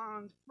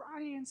on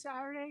Friday and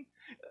Saturday?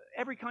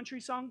 Every country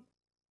song.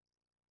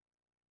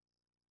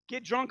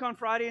 Get drunk on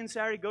Friday and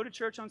Saturday, go to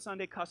church on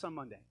Sunday, cuss on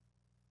Monday.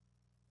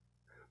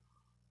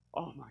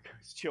 Oh my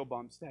gosh, chill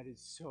bumps. That is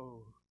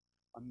so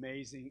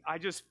amazing. I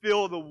just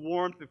feel the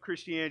warmth of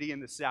Christianity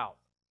in the South.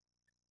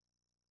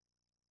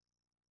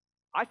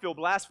 I feel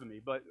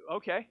blasphemy, but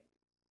okay.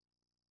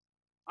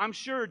 I'm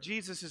sure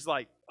Jesus is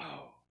like,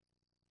 oh,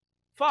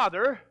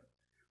 Father,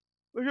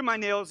 look at my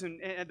nails and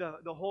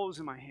the holes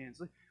in my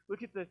hands.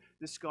 Look at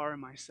the scar on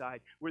my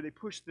side, where they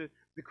pushed the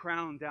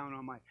crown down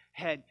on my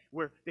head,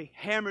 where they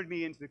hammered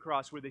me into the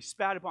cross, where they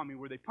spat upon me,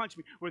 where they punched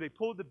me, where they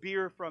pulled the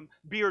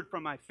beard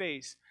from my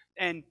face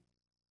and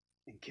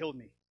killed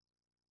me.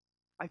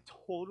 I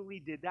totally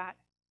did that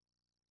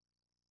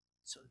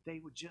so that they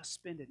would just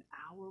spend an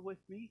hour with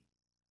me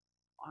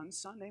on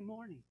Sunday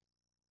morning.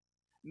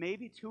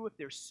 Maybe two if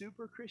they're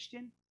super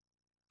Christian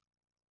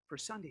for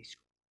Sunday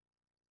school.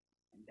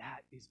 And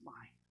that is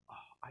mine. Oh,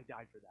 I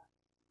died for that.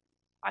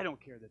 I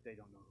don't care that they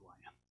don't know who I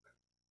am.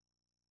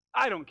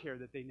 I don't care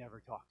that they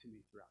never talk to me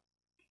throughout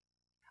the week.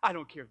 I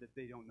don't care that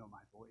they don't know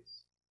my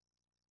voice.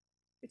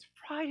 It's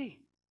Friday.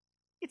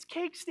 It's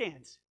cake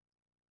stands.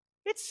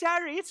 It's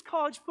Saturday. It's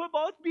college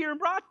football. It's beer and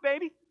brats,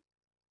 baby.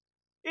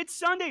 It's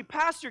Sunday.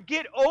 Pastor,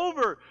 get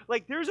over.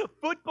 Like, there's a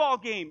football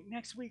game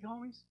next week,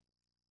 homies.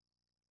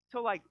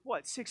 Till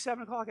 6,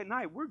 7 o'clock at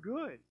night. We're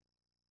good.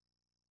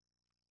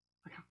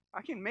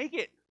 I can make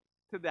it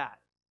to that.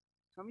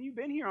 Some of you have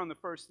been here on the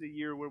first of the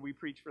year where I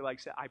preached for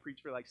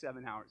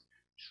 7 hours.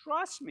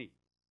 Trust me,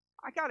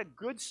 I got a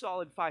good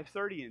solid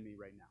 5:30 in me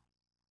right now,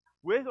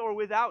 with or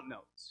without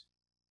notes.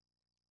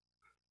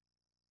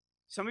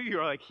 Some of you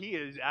are like, he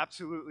is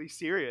absolutely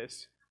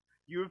serious.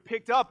 You have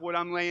picked up what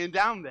I'm laying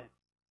down then.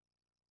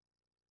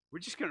 We're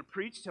just going to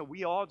preach till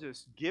we all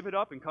just give it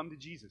up and come to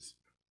Jesus.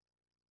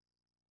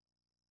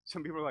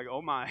 Some people are like,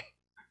 oh my,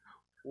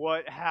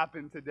 what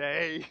happened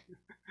today?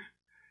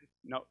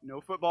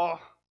 No football,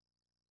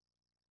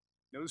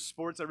 no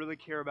sports I really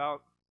care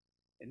about,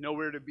 and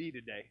nowhere to be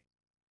today,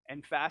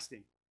 and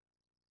fasting.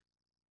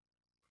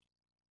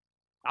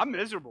 I'm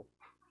miserable.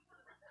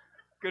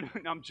 Good,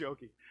 no, I'm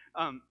joking.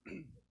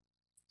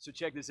 So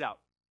check this out.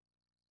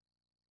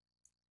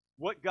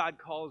 What God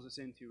calls us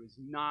into is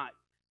not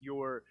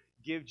your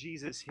give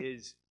Jesus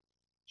his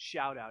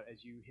shout out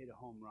as you hit a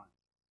home run.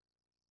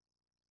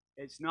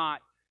 It's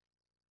not,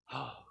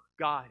 oh,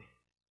 God,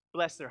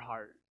 bless their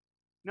heart.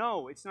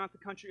 No, it's not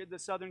the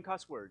southern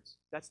cuss words.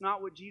 That's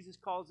not what Jesus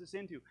calls us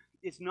into.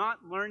 It's not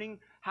learning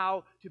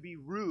how to be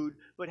rude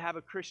but have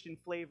a Christian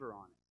flavor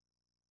on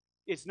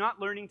it. It's not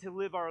learning to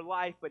live our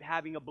life but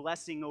having a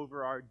blessing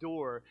over our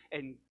door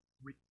and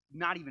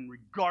not even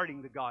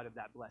regarding the God of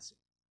that blessing.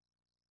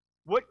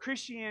 What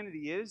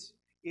Christianity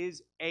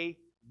is a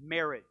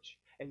marriage.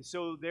 And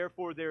so,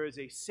 therefore, there is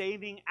a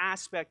saving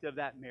aspect of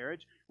that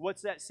marriage.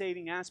 What's that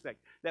saving aspect?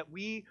 That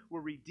we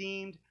were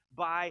redeemed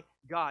by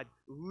God,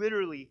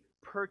 literally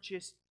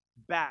purchased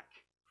back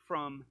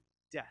from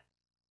death.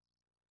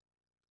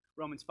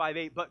 Romans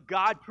 5:8. But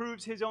God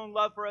proves his own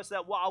love for us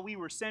that while we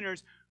were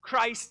sinners,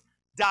 Christ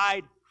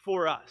died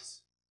for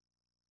us.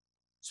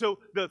 So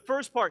the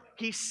first part,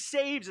 he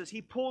saves us.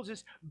 He pulls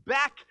us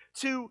back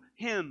to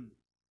him.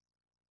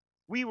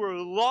 We were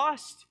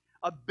lost,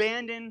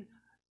 abandoned,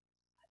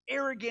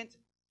 arrogant,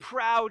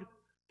 proud,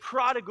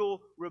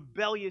 prodigal,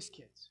 rebellious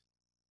kids.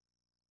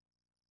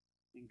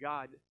 And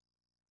God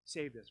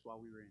saved us while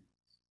we were in it.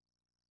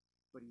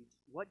 But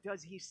what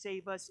does he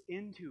save us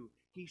into?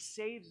 He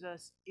saves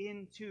us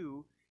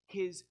into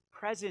his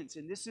presence.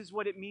 And this is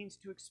what it means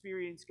to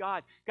experience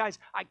God. Guys,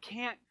 I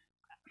can't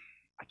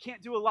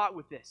do a lot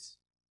with this.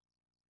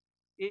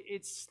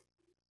 It's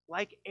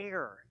like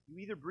air. You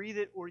either breathe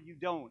it or you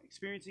don't.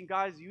 Experiencing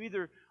God is you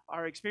either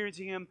are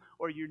experiencing him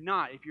or you're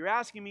not. If you're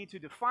asking me to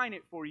define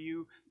it for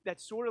you,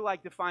 that's sort of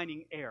like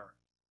defining air.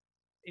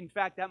 In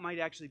fact, that might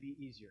actually be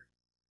easier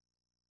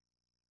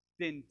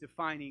than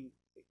defining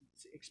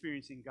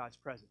experiencing God's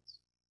presence.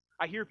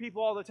 I hear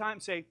people all the time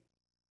say,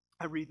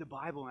 I read the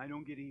Bible and I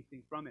don't get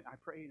anything from it. I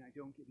pray and I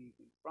don't get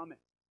anything from it.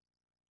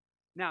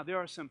 Now, there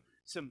are some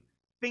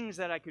things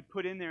that I could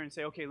put in there and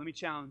say, okay, let me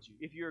challenge you.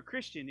 If you're a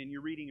Christian and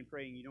you're reading and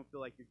praying and you don't feel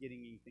like you're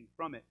getting anything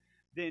from it,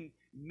 then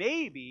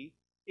maybe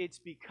it's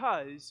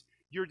because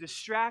you're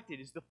distracted.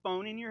 Is the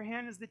phone in your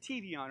hand? Is the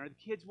TV on? Are the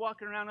kids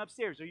walking around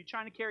upstairs? Are you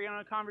trying to carry on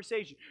a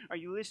conversation? Are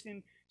you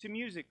listening to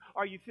music?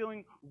 Are you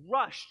feeling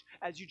rushed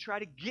as you try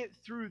to get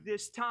through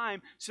this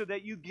time so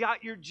that you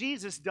got your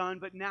Jesus done,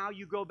 but now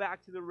you go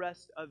back to the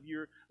rest of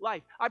your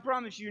life? I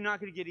promise you, you're not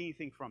going to get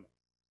anything from it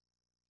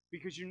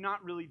because you're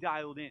not really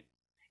dialed in.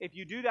 If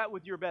you do that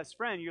with your best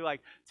friend, you're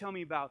like, tell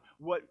me about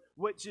what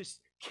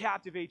just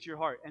captivates your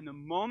heart. And the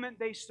moment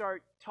they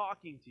start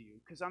talking to you,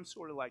 because I'm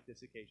sort of like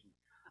this occasionally,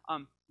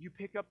 you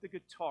pick up the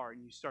guitar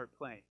and you start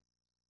playing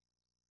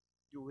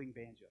dueling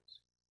banjos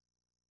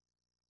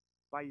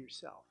by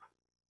yourself.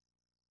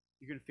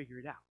 You're going to figure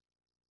it out.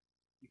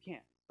 You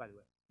can't, by the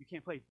way. You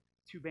can't play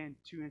two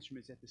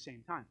instruments at the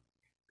same time.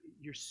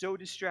 You're so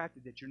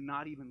distracted that you're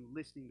not even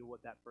listening to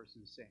what that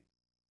person is saying.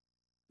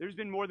 There's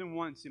been more than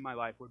once in my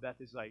life where Beth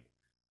is like,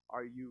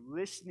 are you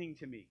listening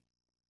to me?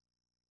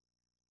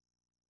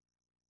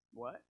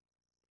 What?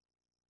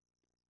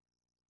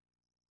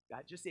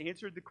 That just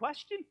answered the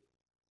question.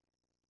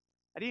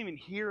 I didn't even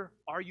hear,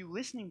 are you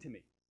listening to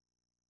me?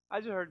 I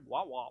just heard,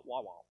 wah, wah,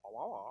 wah, wah, wah,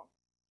 wah, wah.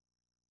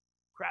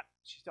 Crap,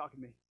 she's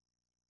talking to me.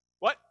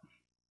 What?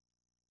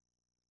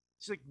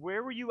 She's like,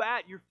 where were you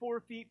at? You're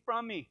 4 feet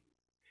from me.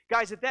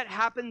 Guys, if that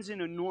happens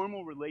in a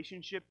normal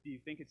relationship, do you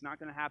think it's not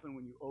going to happen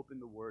when you open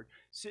the Word,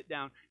 sit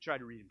down, try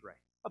to read and pray?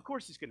 Of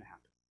course it's going to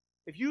happen.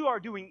 If you are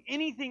doing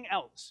anything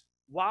else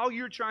while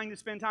you're trying to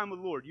spend time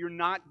with the Lord, you're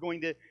not going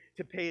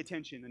to pay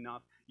attention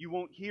enough. You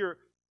won't hear,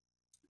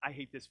 I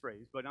hate this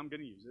phrase, but I'm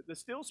going to use it, the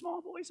still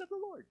small voice of the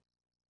Lord.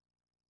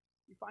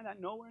 You find that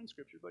nowhere in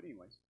Scripture, but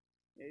anyways.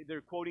 They're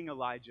quoting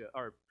Elijah,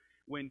 or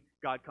when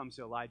God comes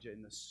to Elijah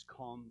in the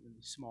calm and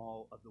the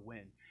small of the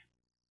wind.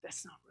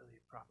 That's not really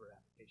a proper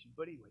application,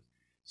 but anyways.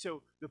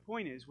 So the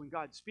point is, when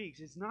God speaks,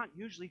 it's not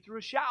usually through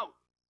a shout.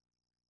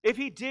 If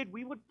He did,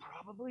 we would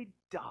probably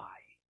die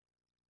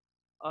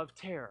of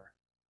terror.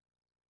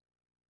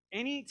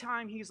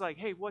 Anytime He's like,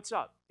 hey, what's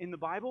up? In the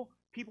Bible,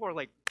 people are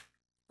like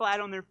flat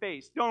on their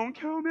face. Don't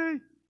kill me.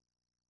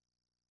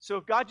 So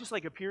if God just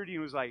like appeared to you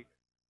and was like,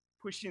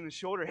 pushed you in the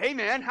shoulder, hey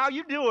man, how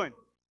you doing?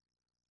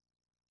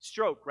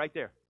 Stroke right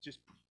there. Just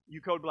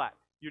you code black.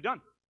 You're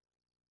done.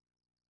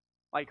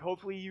 Like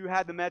hopefully you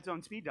had the meds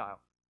on speed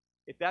dial.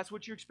 If that's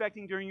what you're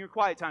expecting during your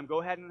quiet time,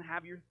 go ahead and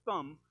have your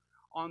thumb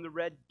on the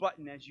red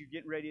button as you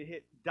get ready to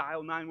hit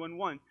dial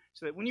 911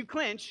 so that when you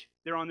clinch,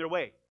 they're on their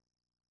way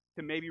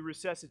to maybe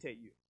resuscitate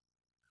you.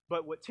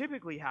 But what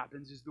typically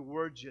happens is the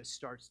Word just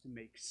starts to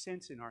make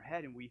sense in our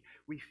head, and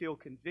we feel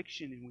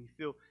conviction, and we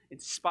feel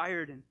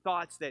inspired, and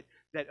thoughts that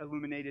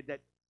illuminated,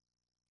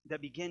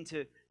 that begin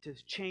to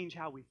change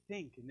how we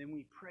think. And then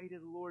we pray to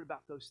the Lord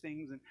about those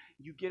things, and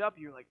you get up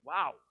and you're like,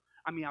 wow,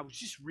 I mean, I was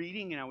just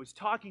reading and I was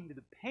talking to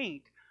the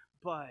paint,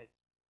 but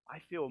I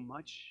feel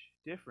much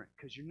different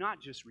because you're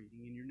not just reading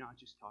and you're not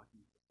just talking to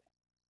the paint.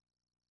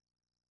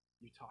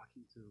 You're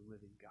talking to the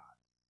living God.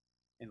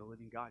 And the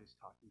living God is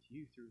talking to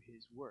you through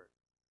His Word.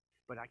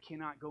 But I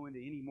cannot go into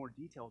any more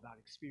detail about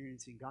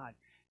experiencing God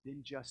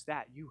than just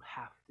that. You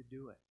have to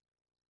do it.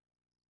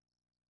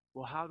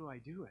 Well, how do I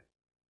do it?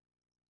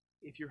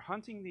 If you're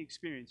hunting the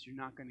experience, you're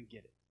not going to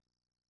get it.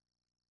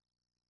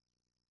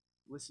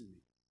 Listen to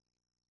me.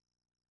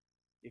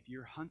 If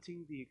you're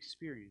hunting the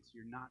experience,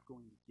 you're not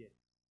going to get it.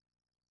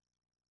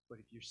 But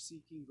if you're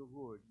seeking the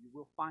Lord, you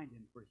will find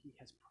Him, for He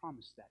has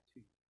promised that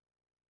to you.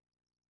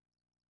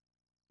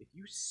 If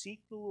you seek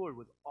the Lord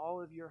with all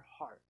of your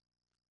heart,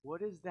 what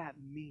does that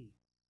mean?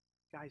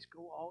 Guys,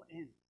 go all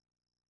in.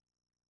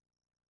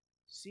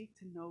 Seek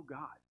to know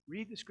God.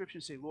 Read the Scripture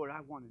and say, Lord,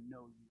 I want to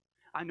know you.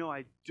 I know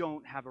I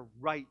don't have a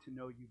right to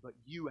know you, but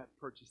you have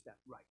purchased that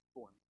right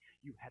for me.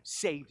 You have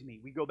saved me.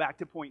 We go back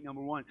to point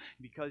number 1.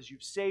 Because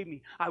you've saved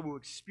me, I will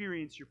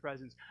experience your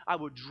presence. I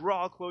will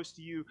draw close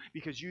to you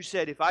because you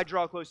said if I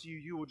draw close to you,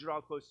 you will draw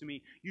close to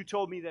me. You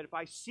told me that if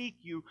I seek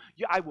you,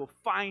 I will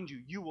find you.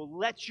 You will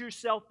let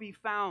yourself be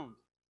found.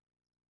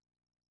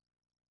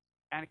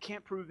 And I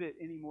can't prove it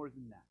any more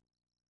than that.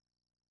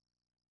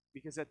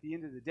 Because at the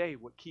end of the day,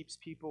 what keeps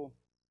people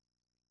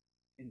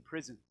in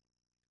prison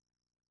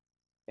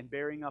and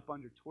bearing up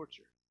under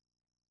torture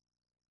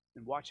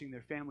and watching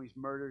their families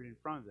murdered in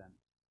front of them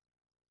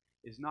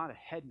is not a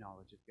head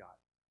knowledge of God,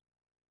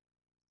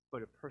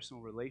 but a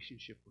personal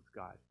relationship with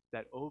God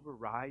that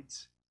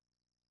overrides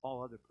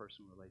all other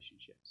personal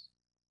relationships.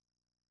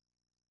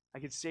 I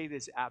can say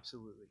this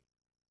absolutely.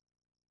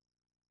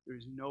 There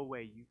is no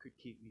way you could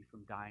keep me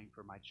from dying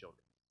for my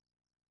children.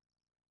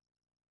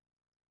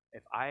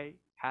 If I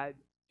had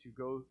to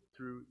go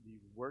through the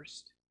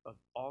worst of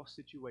all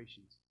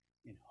situations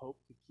in hope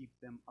to keep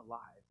them alive,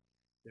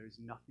 there is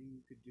nothing you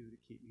could do to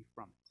keep me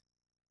from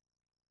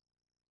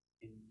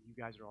it. And you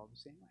guys are all the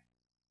same way.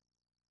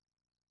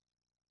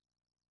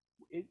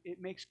 It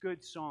makes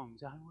good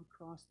songs. I would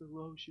cross the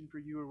ocean for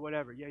you or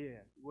whatever. Yeah.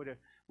 Whatever.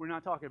 We're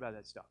not talking about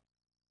that stuff.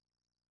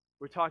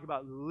 We're talking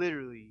about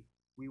literally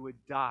we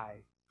would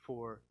die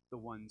for the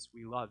ones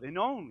we love and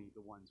only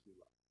the ones we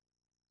love.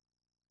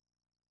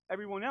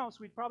 Everyone else,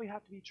 we'd probably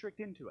have to be tricked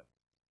into it.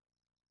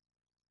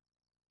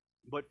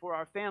 But for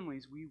our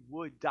families, we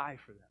would die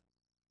for them.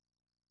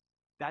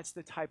 That's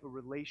the type of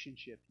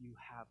relationship you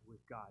have with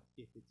God,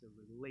 if it's a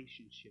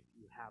relationship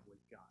you have with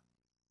God.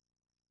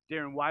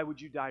 Darren, why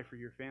would you die for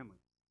your family?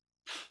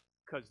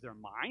 Because they're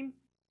mine?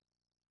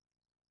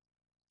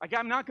 Like,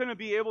 I'm not going to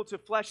be able to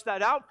flesh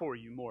that out for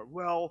you more.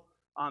 Well,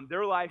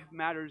 their life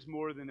matters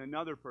more than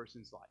another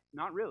person's life.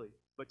 Not really,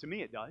 but to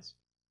me it does.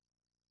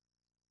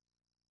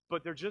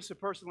 But they're just a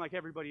person like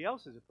everybody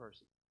else is a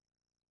person.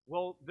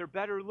 Well, they're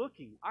better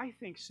looking. I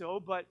think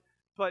so, but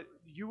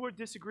you would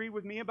disagree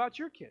with me about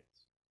your kids.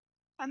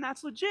 And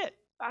that's legit.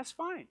 That's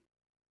fine.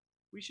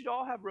 We should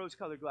all have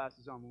rose-colored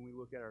glasses on when we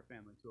look at our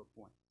family to a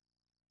point.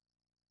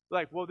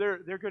 Like, well,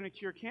 they're going to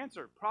cure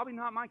cancer. Probably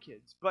not my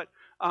kids, but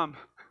I'm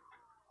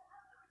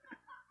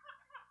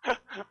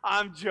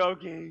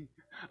joking.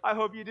 I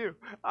hope you do.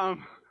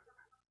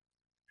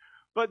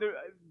 But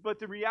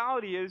the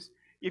reality is,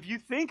 if you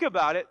think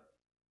about it,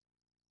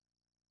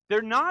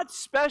 they're not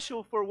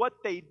special for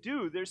what they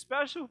do. They're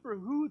special for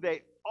who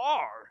they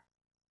are.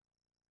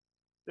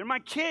 They're my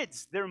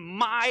kids. They're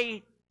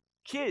my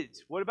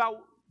kids. What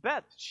about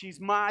Beth? She's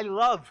my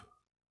love.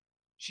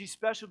 She's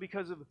special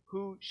because of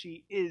who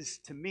she is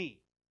to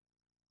me.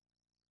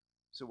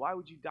 So why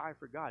would you die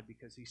for God?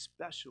 Because He's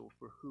special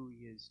for who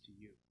He is to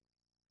you.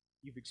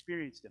 You've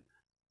experienced Him.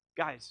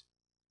 Guys,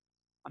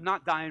 I'm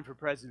not dying for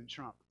President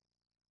Trump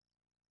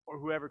or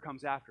whoever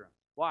comes after him.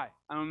 Why?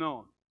 I don't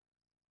know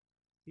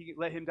him.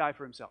 Let him die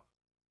for himself.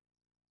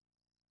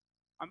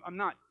 I'm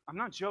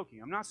not joking.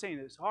 I'm not saying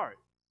it's hard.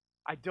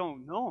 I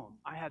don't know him.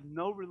 I have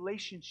no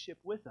relationship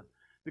with him.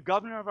 The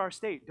governor of our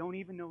state, don't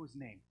even know his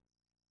name.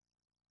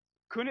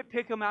 Couldn't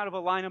pick him out of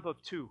a lineup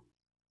of 2.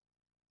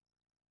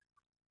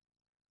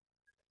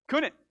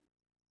 Couldn't.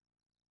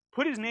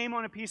 Put his name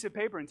on a piece of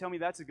paper and tell me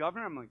that's the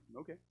governor? I'm like,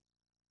 okay.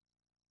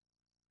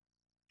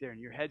 Darren,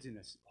 your head's in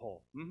this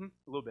hole. A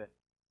little bit.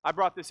 I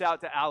brought this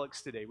out to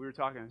Alex today. We were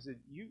talking. I said,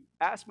 you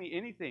ask me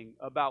anything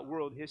about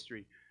world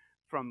history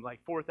from like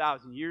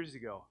 4,000 years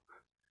ago,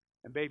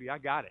 and baby, I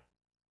got it.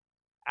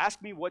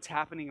 Ask me what's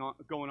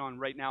going on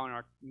right now in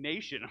our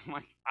nation. I'm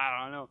like,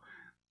 I don't know.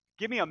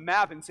 Give me a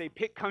map and say,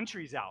 pick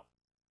countries out.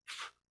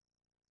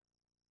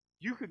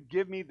 You could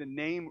give me the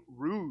name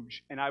Rouge,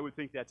 and I would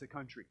think that's a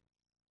country.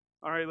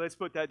 All right, let's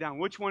put that down.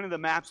 Which one of the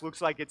maps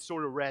looks like it's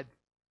sort of red?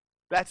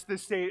 That's the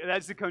state.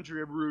 That's the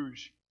country of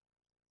Rouge.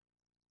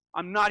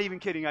 I'm not even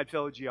kidding. I'd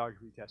fail a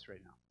geography test right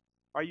now.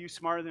 Are you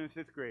smarter than a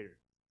 5th grader?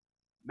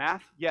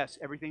 Math? Yes.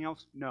 Everything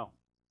else? No.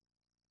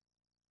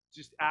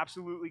 Just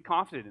absolutely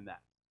confident in that.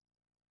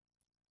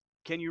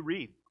 Can you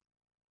read?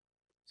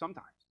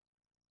 Sometimes.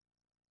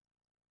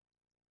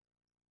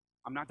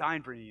 I'm not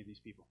dying for any of these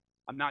people.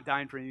 I'm not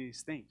dying for any of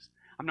these things.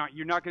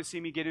 You're not going to see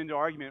me get into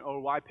argument over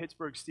why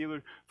Pittsburgh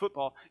Steelers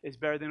football is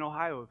better than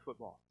Ohio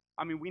football.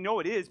 I mean, we know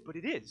it is, but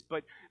it is.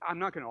 But I'm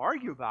not going to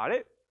argue about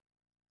it.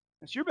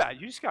 That's your bad.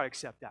 You just got to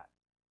accept that.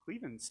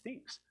 Cleveland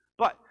stinks.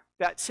 But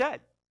that said,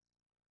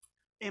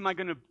 am I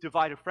going to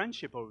divide a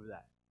friendship over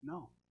that?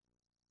 No.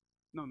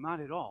 No, not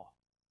at all.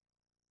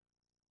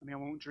 I mean, I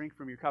won't drink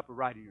from your cup or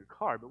ride in your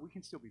car, but we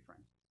can still be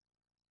friends.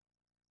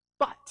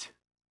 But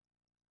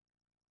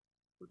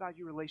what about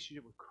your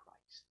relationship with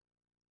Christ?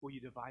 Will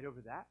you divide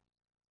over that?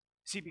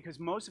 See, because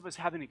most of us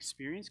haven't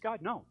experienced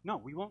God, no,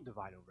 we won't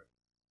divide over it.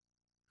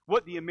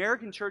 What the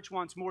American church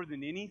wants more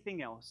than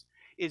anything else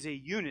is a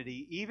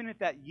unity, even if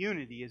that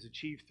unity is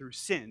achieved through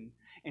sin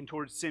and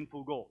towards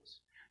sinful goals.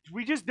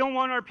 We just don't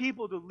want our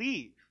people to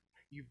leave.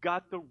 You've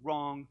got the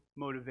wrong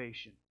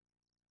motivation.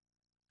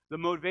 The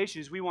motivation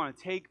is we want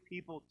to take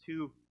people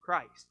to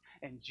Christ.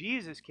 And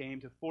Jesus came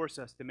to force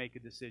us to make a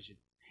decision.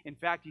 In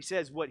fact, He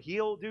says what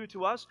He'll do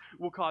to us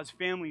will cause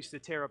families to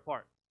tear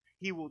apart.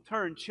 He will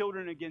turn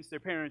children against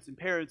their parents and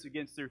parents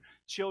against their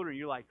children.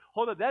 You're like,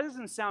 hold up, that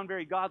doesn't sound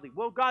very godly.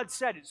 Well, God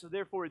said it, so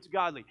therefore it's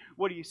godly.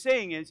 What He's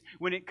saying is,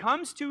 when it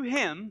comes to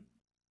Him,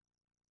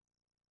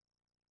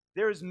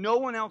 there is no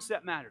one else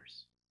that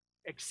matters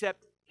except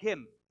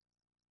Him.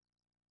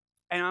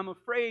 And I'm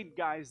afraid,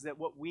 guys, that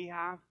what we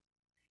have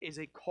is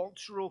a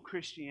cultural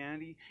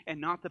Christianity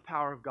and not the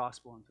power of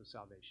gospel unto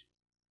salvation.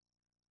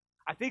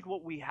 I think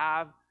what we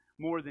have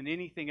more than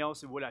anything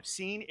else, and what I've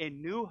seen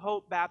in New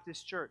Hope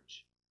Baptist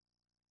Church,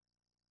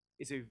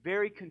 is a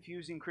very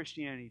confusing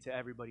Christianity to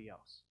everybody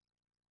else.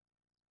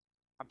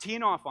 I'm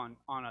teeing off on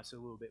us a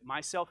little bit,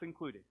 myself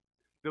included.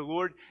 The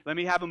Lord, let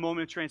me have a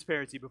moment of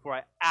transparency before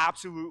I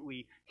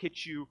absolutely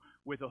hit you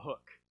with a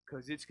hook,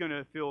 because it's going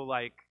to feel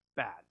like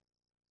bad.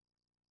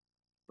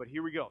 But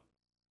here we go.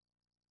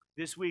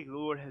 This week, the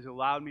Lord has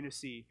allowed me to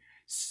see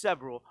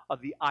several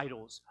of the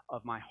idols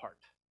of my heart.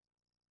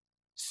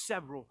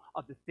 Several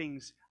of the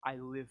things I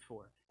live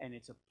for, and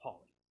it's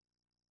appalling.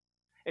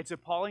 It's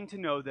appalling to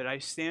know that I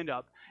stand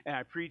up and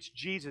I preach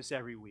Jesus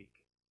every week,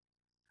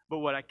 But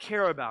what I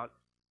care about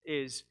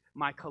is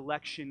my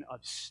collection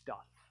of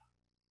stuff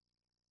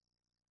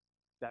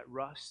that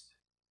rusts,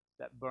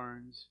 that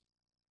burns,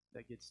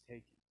 that gets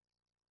taken.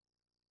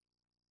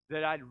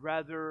 That I'd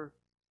rather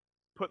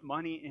put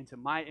money into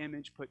my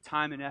image, put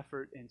time and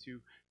effort into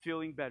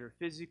feeling better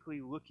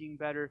physically, looking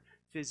better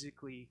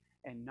physically,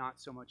 and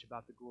not so much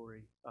about the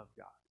glory of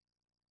God.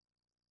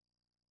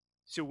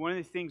 So one of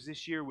the things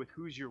this year with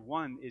Who's Your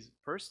One is,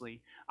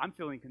 personally, I'm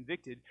feeling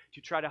convicted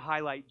to try to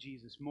highlight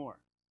Jesus more.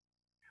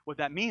 What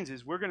that means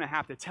is we're going to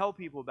have to tell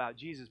people about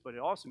Jesus, but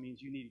it also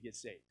means you need to get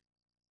saved.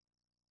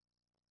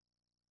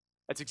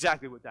 That's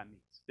exactly what that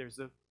means. There's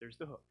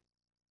the hook.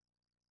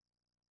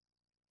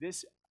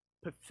 This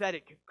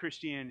pathetic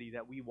Christianity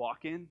that we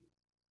walk in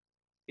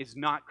is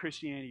not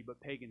Christianity but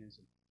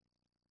paganism.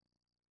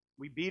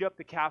 We beat up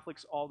the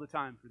Catholics all the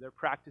time for their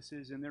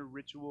practices and their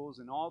rituals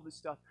and all the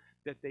stuff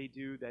that they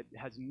do that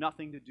has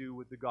nothing to do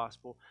with the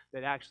gospel,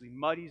 that actually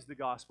muddies the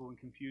gospel and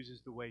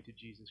confuses the way to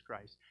Jesus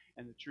Christ.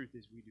 And the truth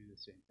is we do the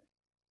same thing.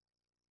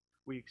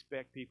 We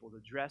expect people to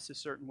dress a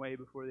certain way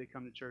before they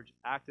come to church,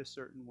 act a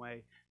certain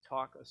way,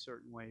 talk a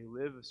certain way,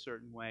 live a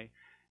certain way,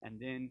 and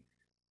then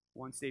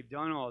once they've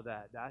done all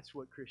that, that's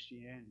what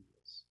Christianity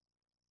is.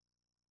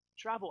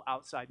 Travel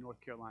outside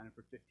North Carolina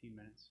for 15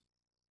 minutes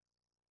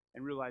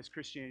and realize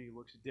Christianity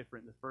looks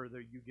different the further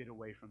you get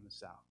away from the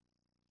South,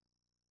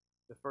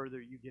 the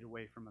further you get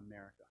away from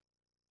America,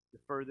 the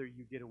further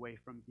you get away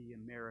from the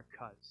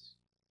Americas.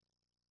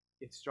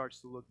 It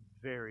starts to look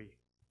very,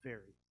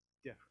 very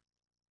different.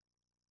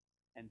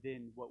 And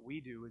then what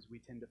we do is we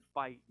tend to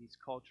fight these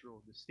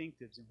cultural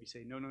distinctives, and we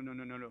say, no.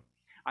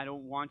 I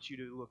don't want you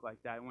to look like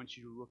that. I want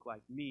you to look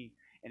like me.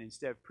 And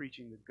instead of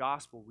preaching the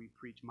gospel, we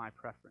preach my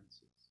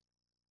preferences.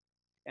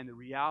 And the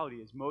reality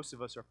is most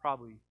of us are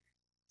probably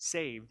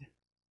saved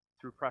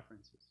through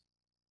preferences.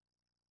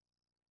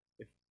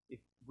 If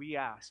we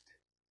asked,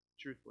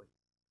 truthfully,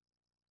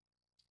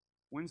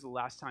 when's the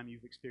last time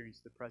you've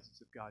experienced the presence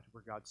of God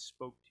where God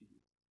spoke to you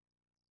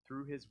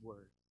through His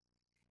Word,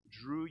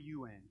 drew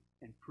you in,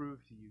 and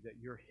proved to you that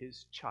you're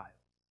His child?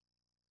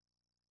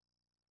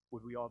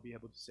 Would we all be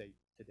able to say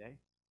today,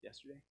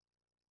 yesterday,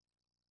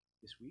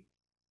 this week?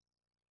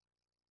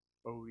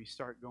 Or would we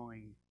start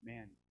going,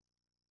 man,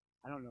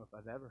 I don't know if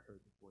I've ever heard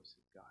the voice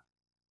of God.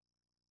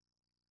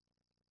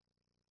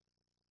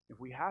 If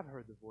we have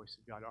heard the voice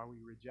of God, are we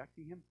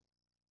rejecting Him?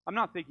 I'm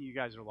not thinking you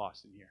guys are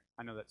lost in here.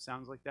 I know that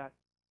sounds like that.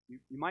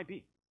 You might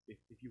be. If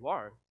you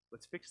are,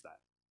 let's fix that.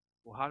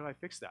 Well, how do I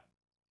fix that?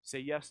 Say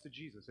yes to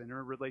Jesus, enter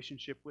a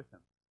relationship with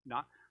Him.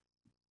 Not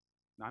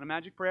a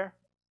magic prayer.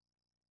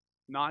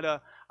 Not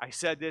a, I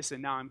said this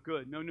and now I'm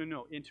good.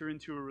 No. Enter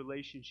into a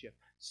relationship.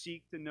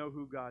 Seek to know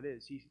who God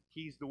is.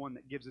 He's the one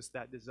that gives us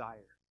that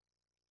desire.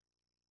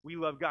 We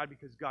love God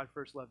because God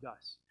first loved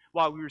us.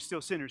 While we were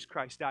still sinners,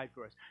 Christ died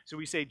for us. So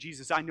we say,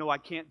 Jesus, I know I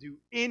can't do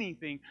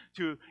anything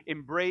to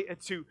embrace,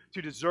 to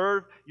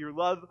deserve your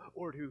love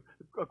or to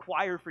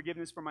acquire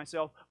forgiveness for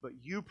myself, but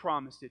you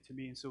promised it to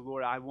me. And so,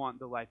 Lord, I want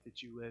the life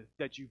that you live,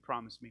 that you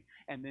promised me.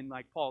 And then,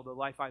 like Paul, the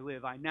life I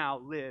live, I now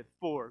live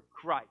for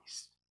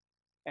Christ.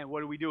 And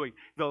what are we doing?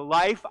 The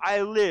life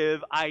I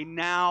live, I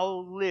now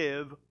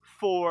live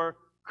for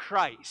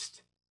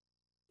Christ.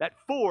 That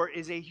 "for"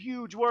 is a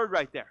huge word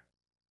right there.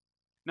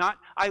 Not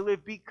I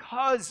live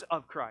because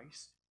of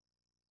Christ.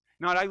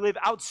 Not I live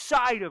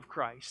outside of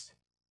Christ.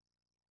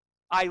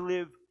 I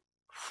live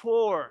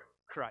for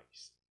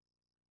Christ.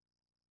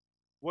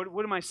 What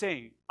am I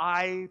saying?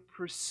 I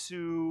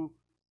pursue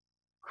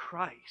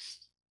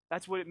Christ.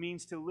 That's what it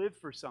means to live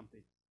for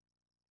something.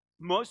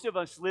 Most of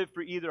us live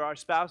for either our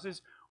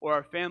spouses or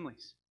our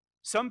families.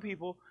 Some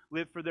people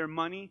live for their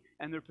money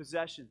and their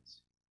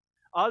possessions.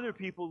 Other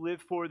people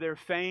live for their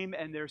fame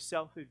and their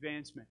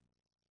self-advancement.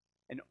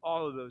 And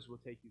all of those will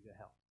take you to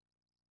hell.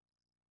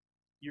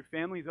 Your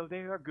family, though they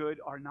are good,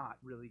 are not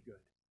really good.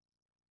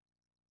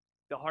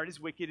 The heart is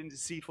wicked and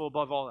deceitful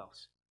above all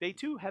else. They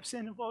too have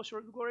sinned and fall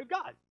short of the glory of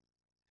God.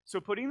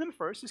 So putting them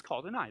first is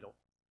called an idol.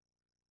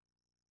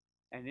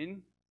 And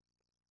in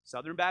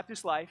Southern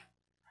Baptist life,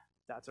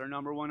 that's our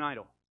number one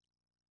idol.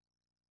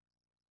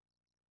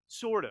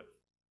 Sort of.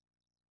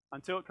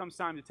 Until it comes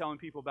time to telling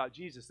people about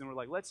Jesus, then we're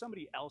like, let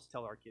somebody else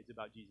tell our kids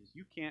about Jesus.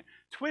 You can't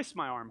twist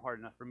my arm hard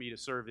enough for me to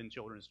serve in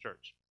children's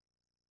church.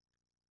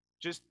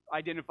 Just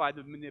identify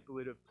the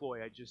manipulative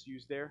ploy I just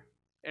used there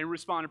and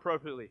respond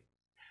appropriately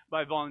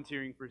by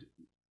volunteering for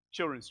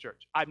children's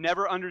church. I've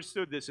never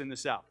understood this in the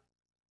South.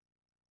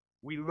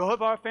 We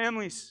love our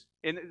families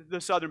in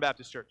the Southern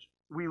Baptist Church.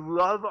 We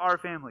love our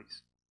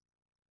families.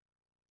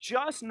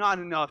 Just not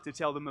enough to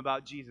tell them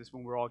about Jesus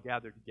when we're all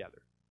gathered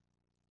together.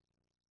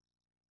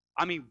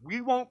 I mean,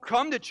 we won't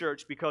come to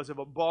church because of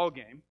a ball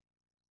game,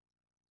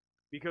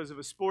 because of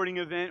a sporting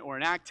event or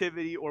an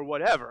activity or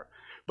whatever.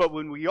 But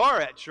when we are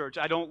at church,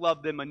 I don't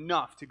love them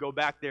enough to go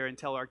back there and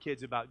tell our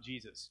kids about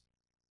Jesus.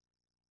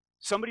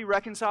 Somebody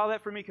reconcile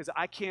that for me, because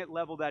I can't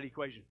level that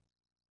equation.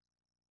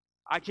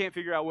 I can't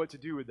figure out what to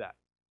do with that.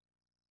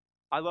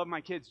 I love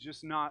my kids,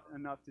 just not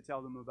enough to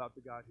tell them about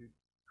the God who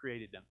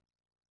created them.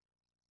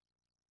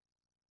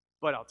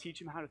 But I'll teach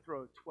him how to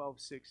throw a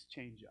 12-6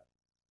 changeup.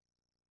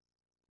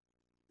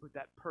 Put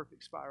that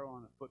perfect spiral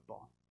on a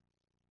football.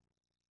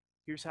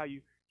 Here's how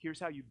you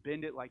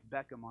bend it like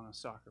Beckham on a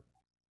soccer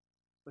ball.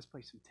 Let's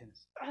play some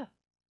tennis.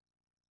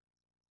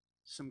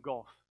 Some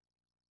golf.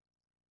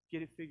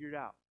 Get it figured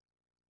out.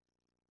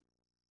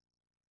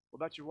 What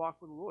about your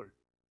walk with the Lord?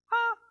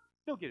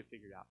 They'll get it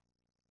figured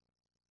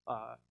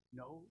out.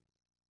 No,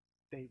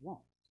 they won't.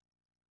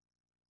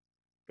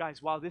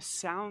 Guys, while this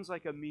sounds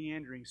like a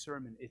meandering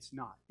sermon, it's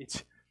not.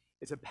 It's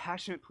a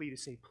passionate plea to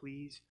say,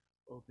 please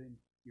open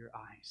your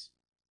eyes.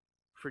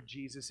 For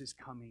Jesus is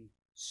coming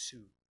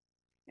soon.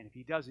 And if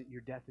he doesn't,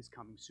 your death is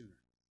coming sooner.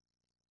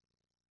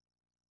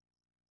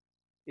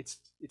 It's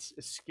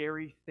a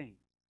scary thing.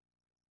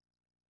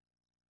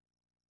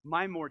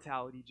 My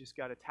mortality just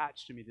got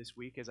attached to me this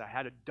week as I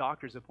had a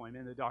doctor's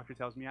appointment. And the doctor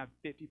tells me I have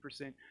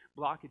 50%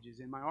 blockages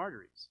in my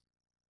arteries.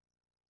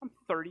 I'm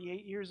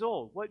 38 years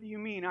old. What do you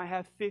mean I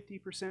have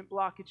 50%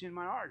 blockage in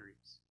my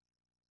arteries?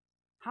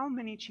 How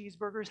many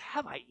cheeseburgers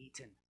have I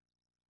eaten?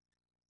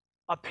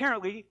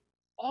 Apparently,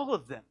 all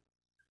of them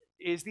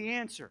is the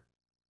answer.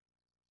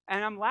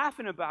 And I'm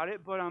laughing about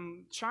it, but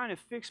I'm trying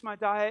to fix my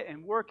diet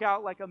and work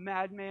out like a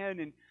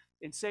madman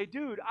and say,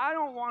 dude, I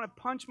don't want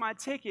to punch my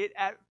ticket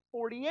at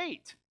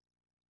 48.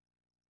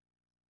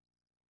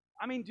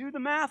 I mean, do the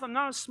math. I'm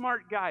not a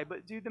smart guy,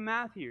 but do the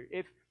math here.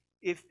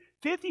 If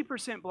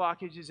 50%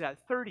 blockage is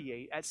at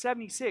 38, at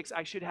 76,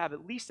 I should have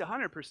at least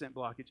 100%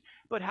 blockage.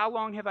 But how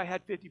long have I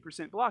had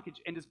 50% blockage?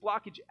 And does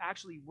blockage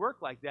actually work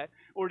like that?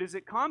 Or does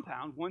it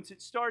compound once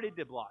it started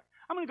to block?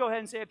 I'm going to go ahead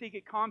and say I think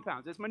it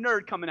compounds. That's my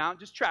nerd coming out.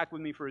 Just track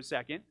with me for a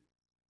second.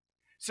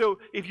 So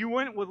if you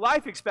went with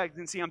life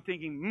expectancy, I'm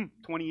thinking,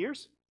 20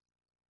 years?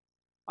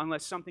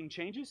 Unless something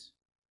changes?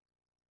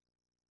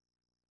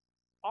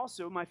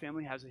 Also, my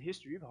family has a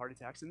history of heart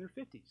attacks in their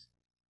 50s.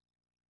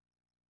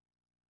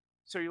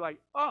 So you're like,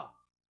 oh,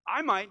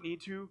 I might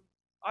need to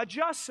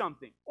adjust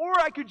something. Or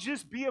I could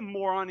just be a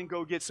moron and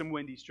go get some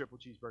Wendy's triple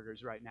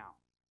cheeseburgers right now.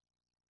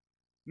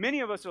 Many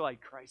of us are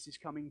like, Christ is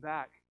coming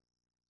back.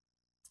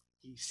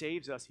 He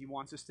saves us. He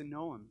wants us to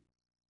know him.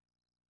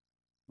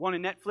 Want a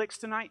Netflix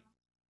tonight?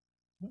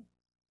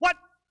 What?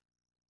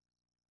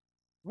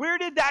 Where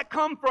did that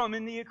come from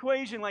in the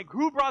equation? Like,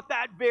 who brought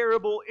that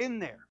variable in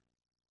there?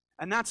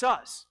 And that's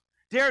us.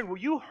 Darren, will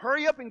you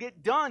hurry up and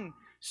get done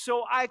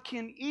so I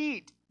can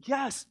eat?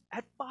 Yes,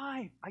 at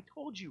 5. I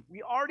told you.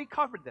 We already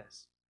covered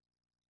this.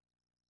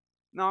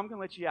 No, I'm going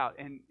to let you out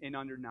in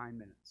under 9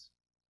 minutes.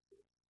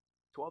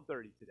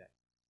 12:30 today.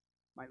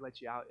 Might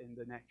let you out in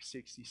the next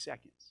 60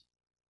 seconds.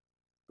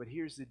 But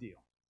here's the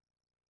deal.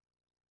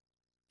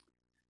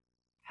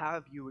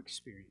 Have you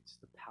experienced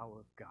the power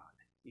of God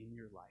in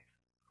your life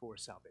for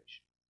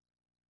salvation?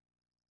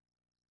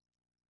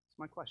 That's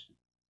my question.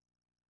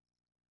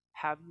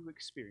 Have you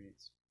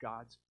experienced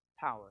God's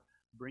power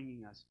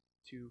bringing us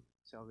to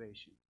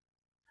salvation?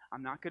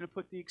 I'm not going to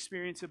put the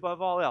experience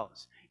above all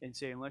else and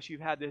say, unless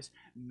you've had this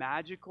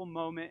magical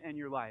moment in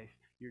your life,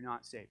 you're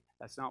not saved.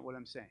 That's not what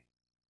I'm saying.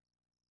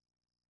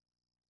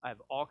 I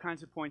have all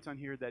kinds of points on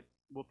here that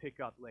we'll pick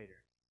up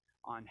later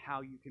on how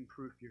you can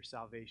prove your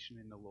salvation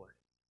in the Lord,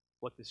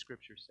 what the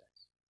Scripture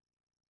says.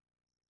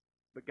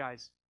 But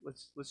guys,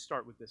 let's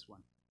start with this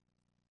one.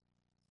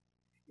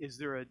 Is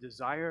there a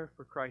desire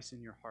for Christ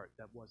in your heart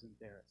that wasn't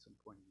there at some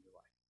point in your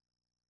life?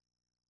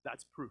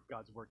 That's proof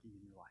God's working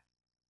in your life.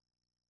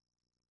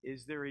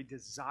 Is there a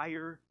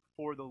desire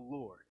for the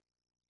Lord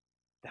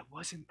that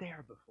wasn't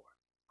there before?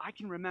 I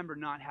can remember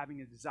not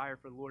having a desire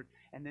for the Lord,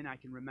 and then I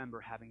can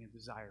remember having a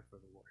desire for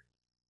the Lord.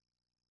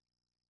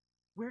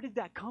 Where did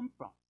that come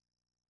from?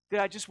 Did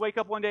I just wake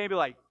up one day and be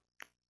like,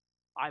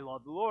 I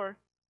love the Lord,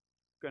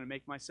 I'm going to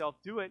make myself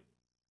do it?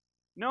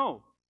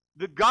 No.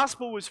 The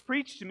gospel was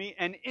preached to me,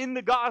 and in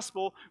the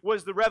gospel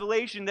was the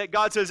revelation that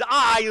God says,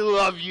 I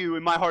love you,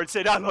 and my heart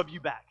said, I love you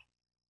back.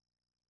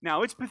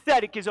 Now, it's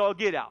pathetic as all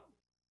get out.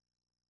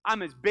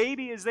 I'm as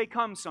baby as they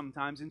come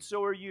sometimes, and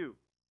so are you.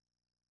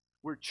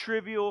 We're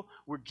trivial.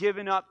 We're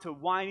given up to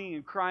whining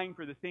and crying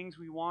for the things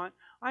we want.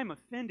 I'm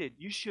offended.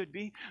 You should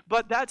be.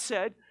 But that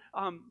said,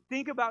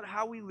 think about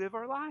how we live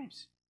our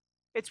lives.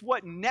 It's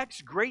what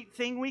next great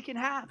thing we can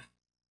have.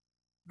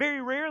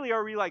 Very rarely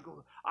are we like,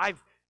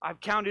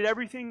 I've counted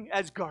everything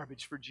as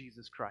garbage for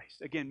Jesus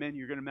Christ. Again, men,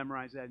 you're going to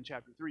memorize that in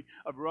chapter 3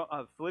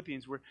 of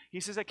Philippians, where he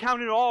says, I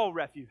counted all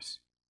refuse.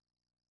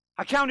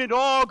 I counted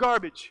all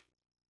garbage.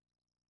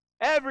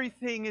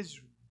 Everything is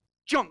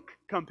junk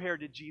compared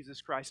to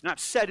Jesus Christ. And I've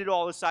set it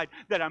all aside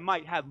that I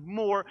might have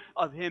more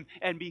of him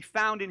and be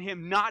found in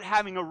him, not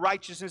having a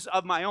righteousness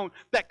of my own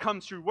that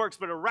comes through works,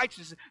 but a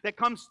righteousness that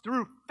comes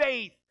through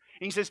faith.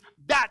 And he says,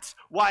 that's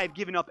why I've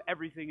given up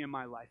everything in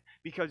my life,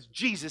 because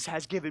Jesus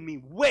has given me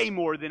way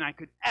more than I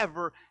could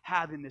ever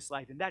have in this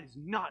life. And that is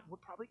not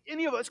what probably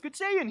any of us could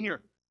say in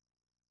here.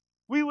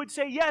 We would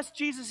say, yes,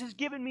 Jesus has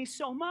given me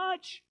so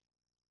much.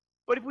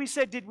 But if we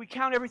said, did we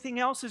count everything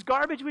else as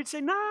garbage? We'd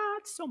say,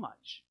 not so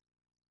much.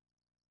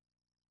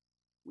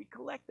 We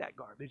collect that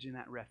garbage and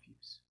that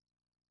refuse.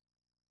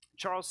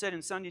 Charles said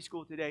in Sunday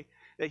school today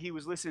that he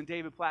was listening to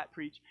David Platt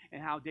preach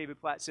and how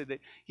David Platt said that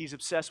he's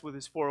obsessed with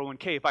his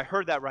 401k. If I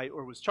heard that right,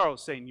 or was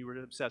Charles saying you were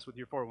obsessed with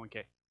your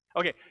 401k?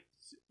 Okay,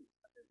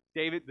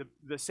 David,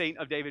 the saint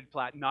of David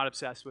Platt, not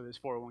obsessed with his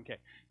 401k.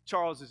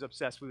 Charles is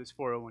obsessed with his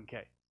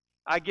 401k.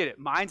 I get it.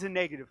 Mine's a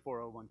negative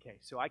 401k,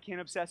 so I can't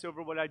obsess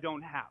over what I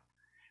don't have.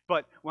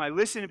 But when I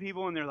listen to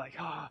people and they're like,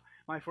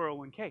 my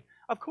 401k,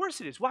 of course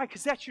it is. Why?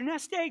 Because that's your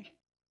nest egg.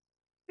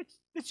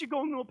 It's your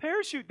golden little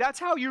parachute. That's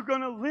how you're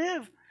going to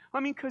live. I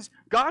mean, because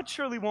God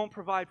surely won't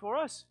provide for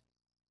us.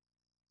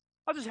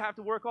 I'll just have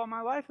to work all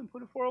my life and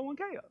put a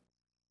 401k up.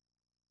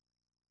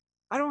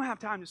 I don't have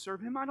time to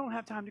serve him. I don't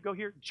have time to go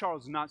here.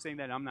 Charles is not saying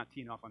that. I'm not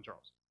teeing off on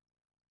Charles.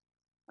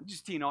 I'm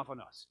just teeing off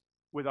on us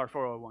with our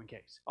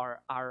 401ks,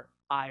 our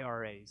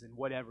IRAs, and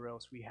whatever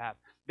else we have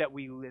that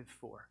we live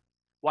for.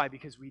 Why?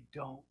 Because we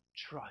don't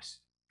trust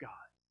God.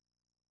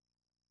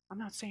 I'm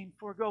not saying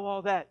forego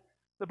all that.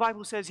 The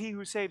Bible says he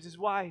who saves is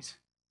wise.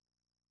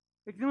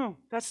 Like, no,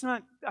 that's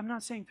not, I'm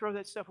not saying throw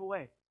that stuff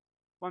away.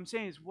 What I'm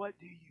saying is, what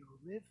do you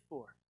live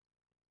for?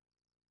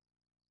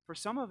 For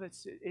some of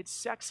it's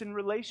sex and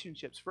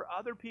relationships. For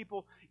other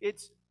people,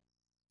 it's,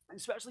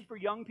 especially for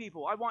young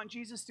people, I want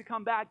Jesus to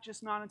come back,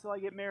 just not until I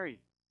get married.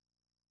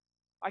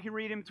 I can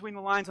read in between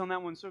the lines on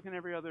that one, so can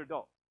every other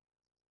adult.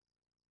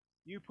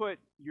 You put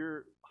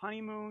your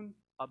honeymoon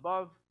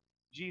above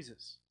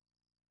Jesus.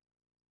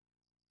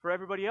 For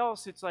everybody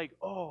else, it's like,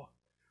 oh,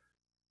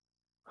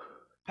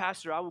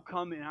 Pastor, I will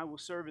come and I will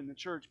serve in the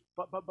church,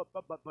 but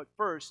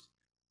first,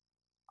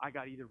 I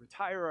got to either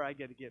retire or I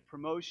got to get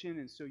promotion,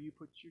 and so you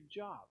put your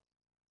job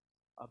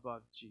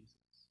above Jesus.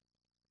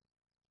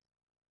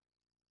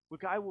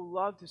 Look, I will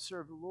love to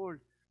serve the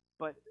Lord,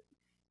 but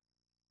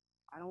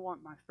I don't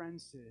want my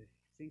friends to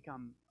think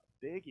I'm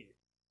a bigot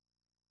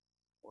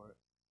or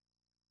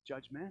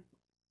judgmental.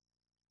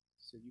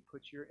 So you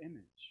put your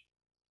image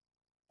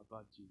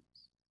above Jesus.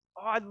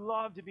 Oh, I'd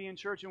love to be in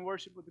church and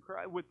worship with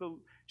the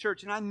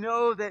church. And I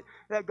know that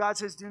God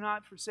says, do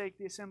not forsake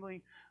the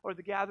assembling or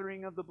the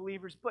gathering of the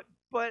believers.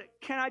 But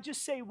can I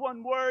just say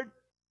one word?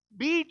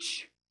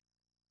 Beach.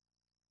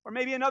 Or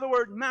maybe another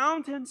word,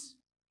 mountains.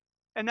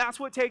 And that's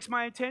what takes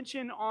my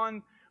attention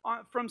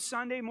from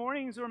Sunday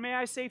mornings, or may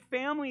I say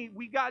family.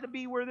 We got to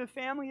be where the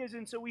family is,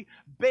 and so we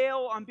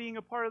bail on being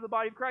a part of the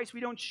body of Christ.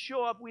 We don't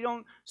show up, we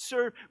don't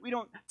serve, we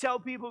don't tell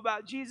people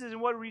about Jesus, and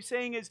what we're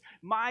saying is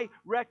my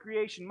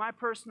recreation, my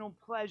personal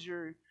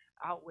pleasure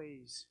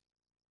outweighs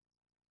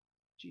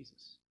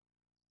Jesus.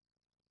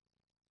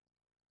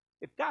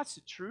 If that's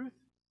the truth,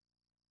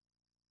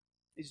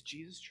 is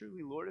Jesus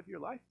truly Lord of your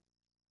life?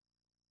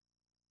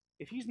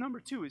 If he's number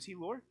two, is he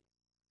Lord?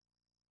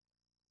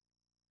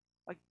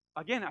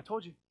 Again, I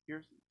told you,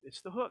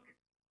 it's the hook.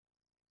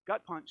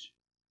 Gut punch.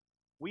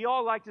 We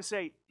all like to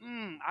say,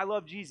 I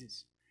love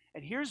Jesus.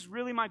 And here's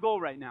really my goal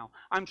right now.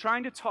 I'm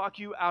trying to talk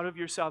you out of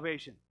your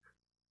salvation.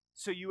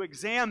 So you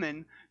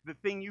examine the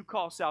thing you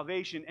call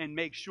salvation and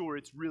make sure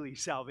it's really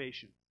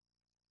salvation.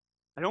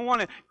 I don't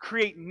want to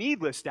create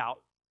needless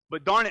doubt,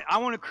 but darn it, I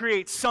want to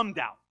create some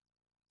doubt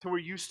to where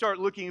you start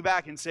looking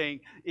back and saying,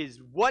 is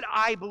what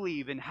I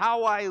believe and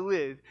how I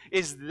live,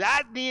 is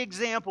that the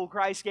example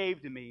Christ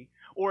gave to me?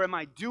 Or am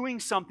I doing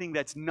something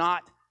that's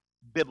not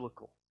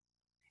biblical?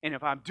 And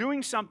if I'm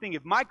doing something,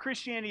 if my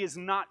Christianity is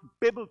not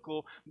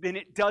biblical, then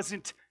it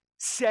doesn't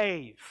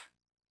save.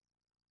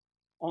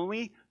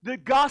 Only the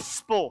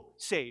gospel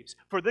saves.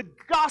 For the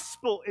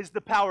gospel is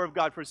the power of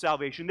God for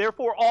salvation.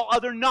 Therefore, all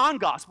other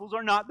non-gospels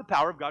are not the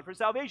power of God for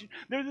salvation.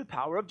 They're the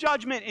power of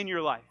judgment in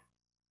your life.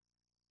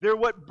 They're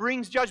what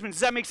brings judgment.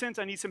 Does that make sense?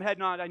 I need some head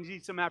nod. I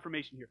need some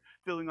affirmation here.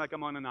 Feeling like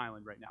I'm on an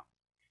island right now.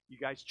 You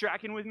guys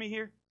tracking with me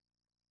here?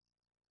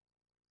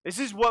 This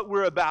is what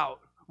we're about.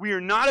 We are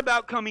not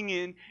about coming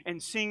in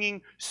and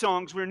singing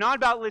songs. We're not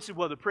about listening,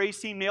 well, the praise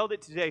team nailed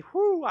it today.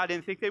 Whew, I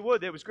didn't think they would.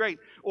 That was great.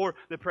 Or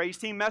the praise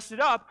team messed it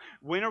up.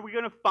 When are we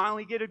going to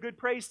finally get a good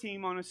praise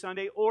team on a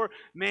Sunday? Or,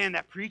 man,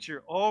 that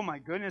preacher, oh my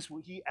goodness,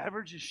 will he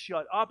ever just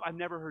shut up? I've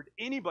never heard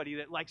anybody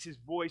that likes his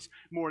voice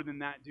more than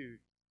that dude.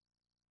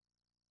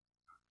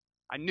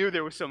 I knew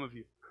there was some of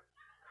you.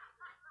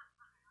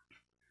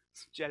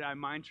 It's a Jedi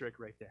mind trick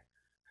right there.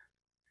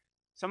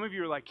 Some of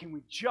you are like, can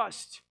we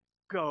just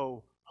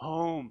go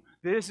home?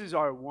 This is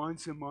our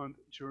once a month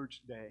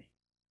church day.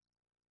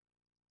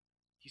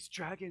 He's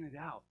dragging it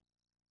out.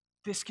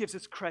 This gives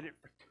us credit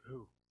for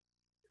two.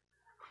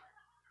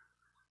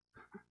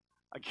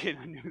 Again,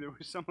 I knew there were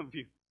some of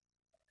you.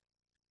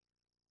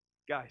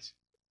 Guys,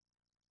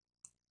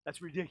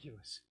 that's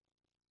ridiculous.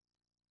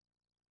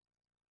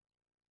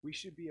 We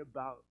should be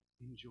about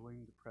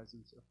enjoying the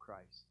presence of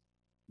Christ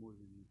more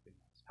than anything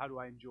else. How do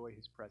I enjoy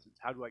his presence?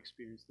 How do I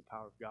experience the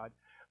power of God?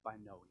 By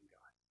knowing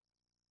God.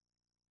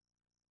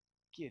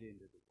 Get into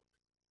the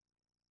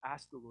Word.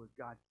 Ask the Lord,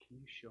 God, can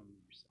you show me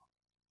yourself?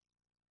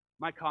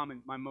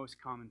 My most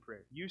common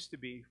prayer used to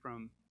be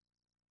from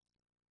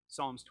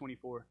Psalms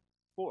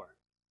 24:4,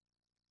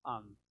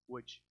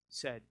 which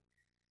said,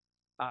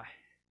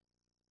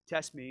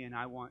 test me and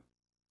I want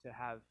to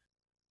have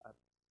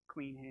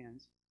clean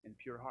hands and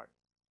pure heart.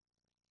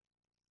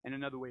 And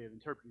another way of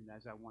interpreting that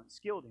is I want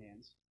skilled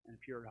hands and a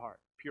pure heart.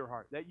 Pure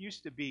heart. That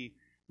used to be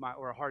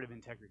or a heart of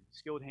integrity.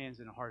 Skilled hands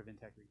and a heart of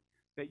integrity.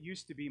 That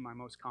used to be my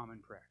most common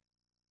prayer.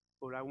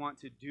 Lord, I want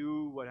to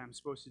do what I'm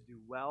supposed to do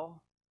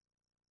well,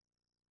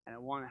 and I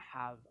want to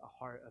have a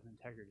heart of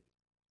integrity.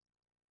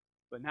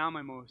 But now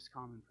my most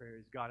common prayer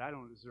is, God, I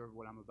don't deserve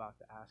what I'm about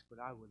to ask, but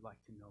I would like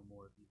to know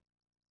more of you.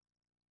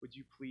 Would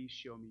you please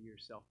show me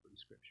yourself from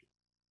Scripture?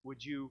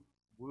 Would you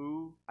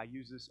woo, I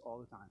use this all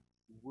the time,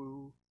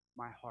 woo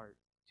my heart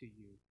to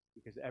you,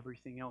 because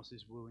everything else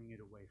is wooing it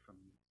away from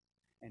you.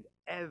 And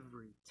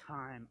every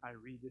time I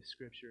read this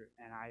Scripture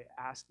and I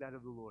ask that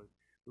of the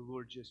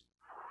Lord just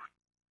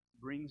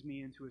brings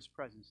me into His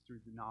presence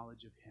through the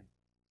knowledge of Him.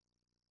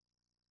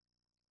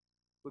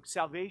 Look,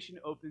 salvation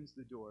opens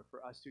the door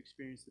for us to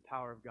experience the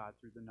power of God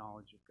through the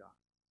knowledge of God.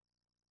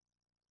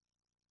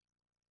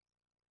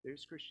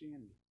 There's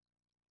Christianity.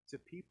 It's a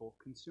people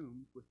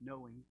consumed with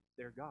knowing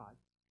their God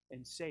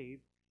and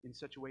saved in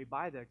such a way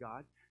by their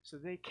God so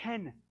they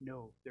can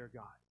know their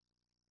God.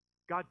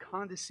 God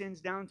condescends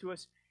down to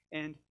us,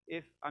 and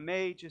if I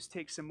may just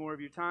take some more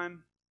of your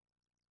time,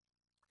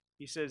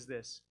 He says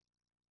this.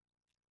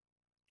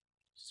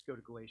 Just go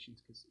to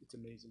Galatians because it's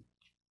amazing.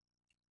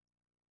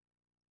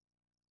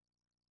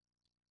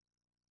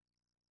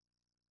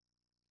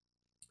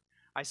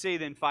 I say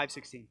then,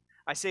 5:16,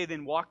 I say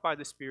then, walk by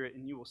the Spirit,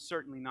 and you will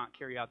certainly not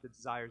carry out the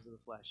desires of the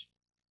flesh.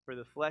 For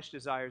the flesh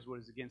desires what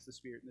is against the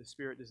Spirit, and the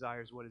Spirit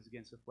desires what is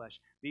against the flesh.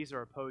 These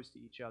are opposed to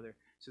each other,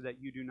 so that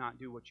you do not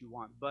do what you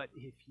want. But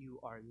if you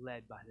are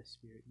led by the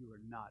Spirit, you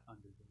are not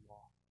under the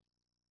law.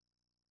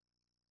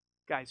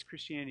 Guys,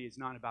 Christianity is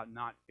not about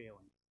not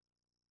failing.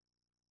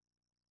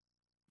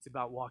 It's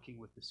about walking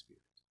with the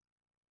Spirit.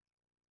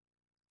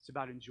 It's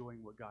about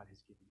enjoying what God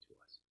has given to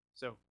us.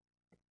 So,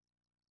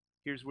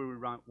 here's where we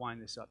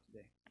wind this up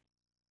today.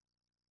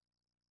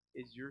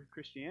 Is your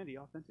Christianity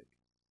authentic?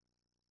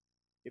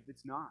 If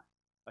it's not,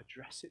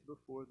 address it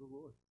before the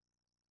Lord.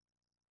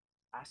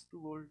 Ask the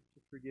Lord to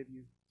forgive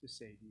you, to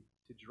save you,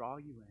 to draw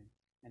you in,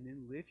 and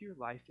then live your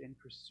life in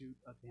pursuit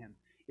of Him.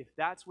 If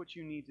that's what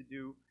you need to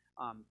do,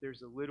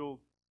 there's a little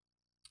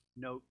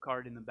note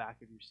card in the back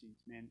of your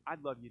seats. Man,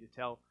 I'd love you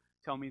to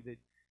tell me that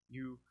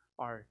you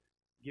are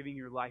giving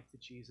your life to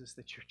Jesus,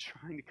 that you're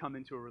trying to come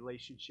into a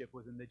relationship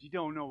with Him, that you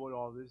don't know what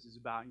all this is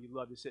about, and you'd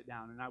love to sit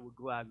down, and I would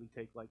gladly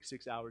take like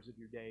 6 hours of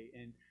your day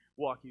and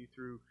walk you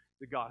through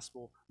the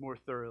gospel more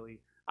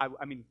thoroughly.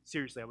 I mean,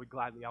 seriously,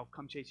 I'll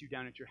come chase you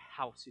down at your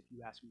house if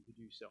you ask me to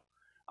do so.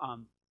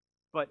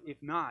 But if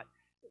not,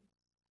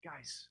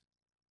 guys,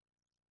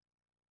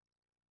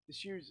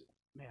 this year's,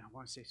 man, I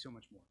want to say so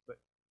much more, but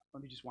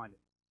let me just wind it.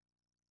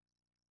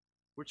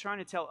 We're trying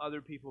to tell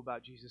other people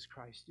about Jesus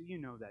Christ. Do you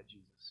know that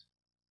Jesus?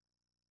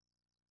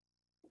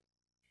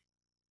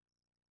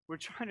 We're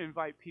trying to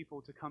invite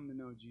people to come to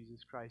know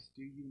Jesus Christ.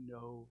 Do you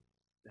know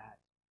that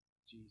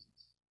Jesus?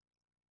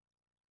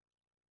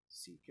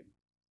 Seek Him.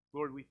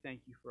 Lord, we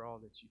thank you for all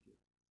that you did.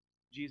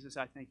 Jesus,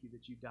 I thank you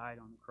that you died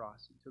on the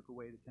cross and took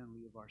away the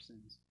penalty of our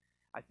sins.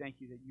 I thank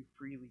you that you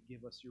freely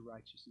give us your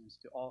righteousness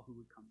to all who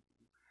would come to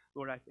you.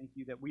 Lord, I thank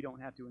you that we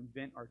don't have to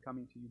invent our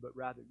coming to you, but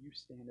rather you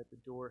stand at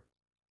the door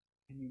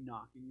and you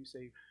knock and you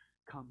say,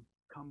 come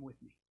with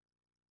me.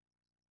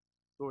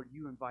 Lord,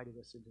 you invited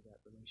us into that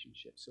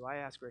relationship. So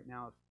I ask right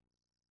now, if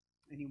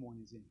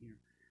anyone is in here,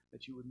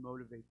 that you would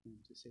motivate them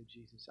to say,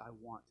 Jesus, I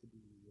want to be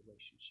in a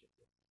relationship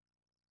with you.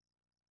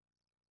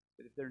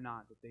 That if they're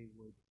not, that they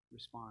would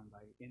respond by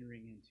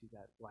entering into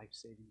that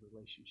life-saving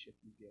relationship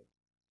you give.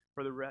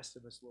 For the rest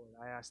of us, Lord,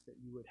 I ask that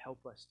you would help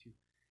us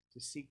to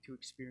seek to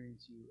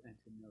experience you and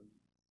to know you.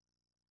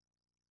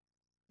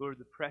 Lord,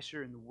 the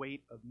pressure and the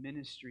weight of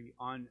ministry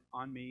on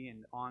me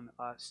and on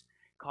us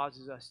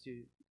causes us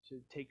to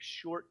take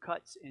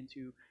shortcuts and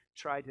to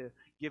try to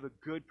give a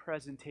good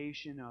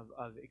presentation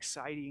of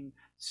exciting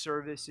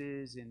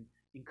services and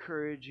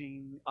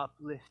encouraging,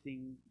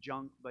 uplifting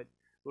junk. But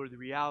Lord, the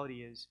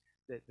reality is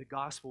that the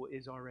gospel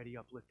is already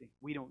uplifting.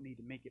 We don't need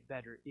to make it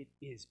better. It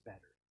is better.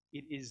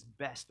 It is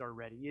best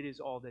already. It is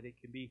all that it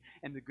can be.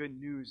 And the good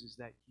news is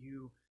that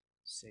you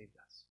saved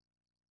us.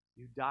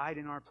 You died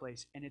in our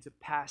place, and it's a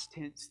past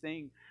tense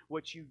thing.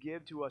 What you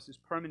give to us is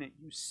permanent.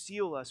 You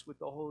seal us with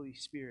the Holy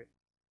Spirit.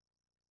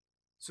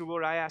 So,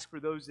 Lord, I ask for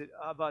those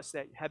of us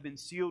that have been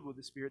sealed with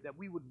the Spirit, that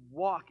we would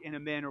walk in a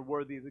manner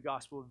worthy of the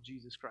gospel of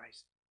Jesus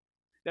Christ.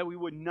 That we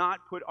would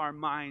not put our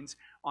minds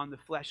on the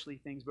fleshly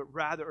things, but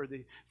rather, or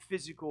the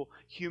physical,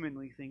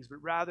 humanly things, but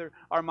rather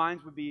our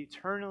minds would be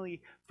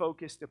eternally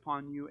focused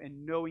upon you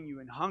and knowing you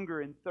and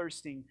hunger and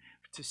thirsting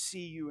to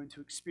see you and to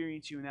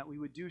experience you, and that we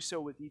would do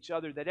so with each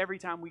other, that every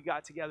time we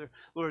got together,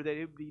 Lord, that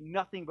it would be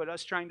nothing but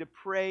us trying to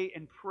pray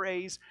and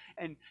praise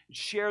and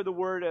share the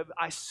word of,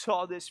 I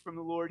saw this from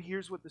the Lord.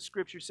 Here's what the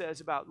Scripture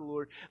says about the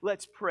Lord.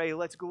 Let's pray.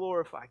 Let's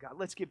glorify God.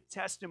 Let's give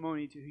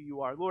testimony to who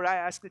you are. Lord, I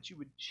ask that you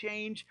would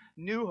change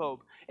New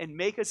Hope and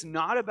make us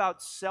not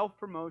about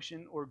self-promotion,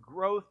 promotion or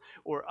growth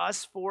or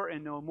us for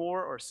and no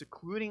more or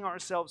secluding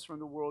ourselves from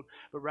the world,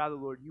 but rather,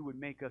 Lord, you would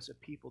make us a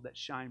people that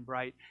shine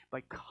bright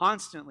by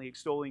constantly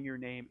extolling your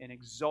name and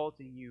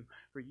exalting you.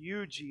 For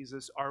you,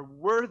 Jesus, are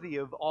worthy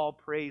of all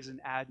praise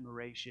and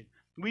admiration.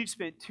 We've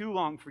spent too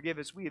long, forgive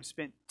us, we have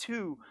spent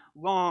too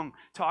long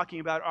talking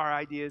about our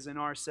ideas and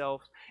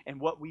ourselves and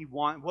what we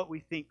want, what we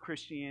think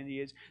Christianity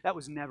is. That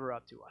was never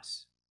up to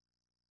us.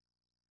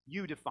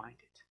 You defined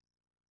it.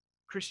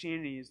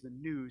 Christianity is the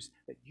news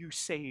that you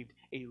saved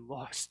a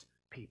lost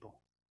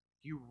people.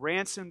 You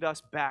ransomed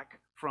us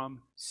back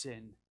from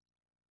sin.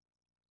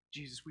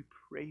 Jesus, we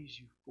praise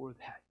you for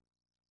that.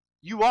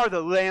 You are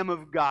the Lamb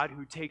of God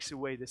who takes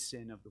away the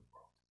sin of the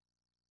world.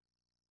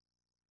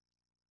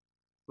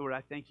 Lord,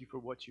 I thank you for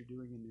what you're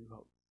doing in New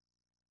Hope.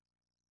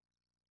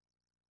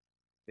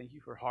 Thank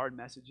you for hard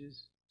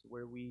messages to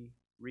where we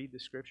read the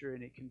Scripture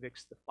and it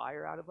convicts the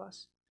fire out of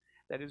us.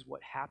 That is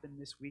what happened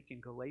this week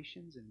in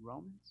Galatians and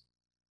Romans.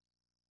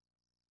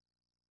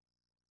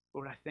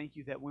 Lord, I thank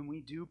you that when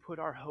we do put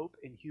our hope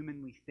in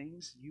humanly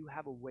things, you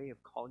have a way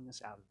of calling us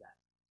out of that.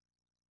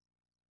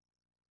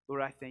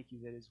 Lord, I thank you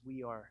that as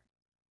we are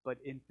but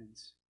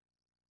infants,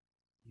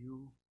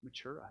 you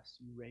mature us,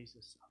 you raise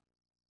us up.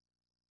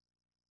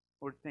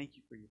 Lord, thank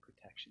you for your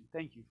protection.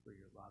 Thank you for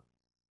your love.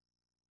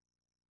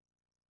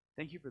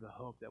 Thank you for the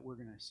hope that we're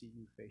going to see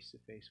you face to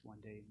face one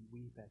day and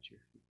weep at your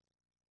feet.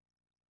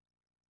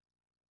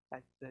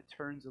 That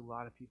turns a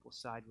lot of people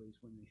sideways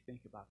when they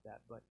think about that,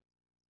 but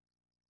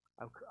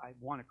I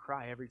want to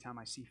cry every time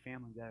I see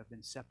family that I've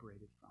been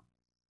separated from.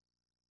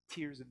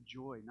 Tears of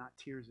joy, not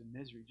tears of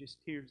misery, just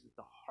tears that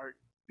the heart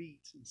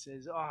beats and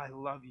says, oh, I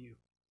love you.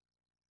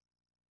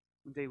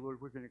 One day,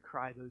 Lord, we're going to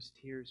cry those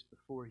tears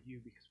before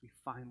you because we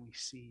finally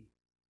see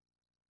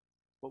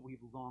what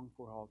we've longed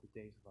for all the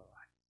days of our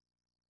life.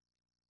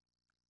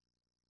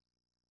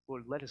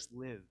 Lord, let us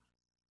live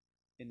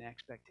in the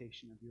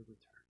expectation of your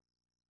return.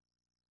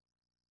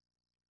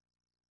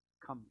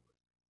 Come, Lord.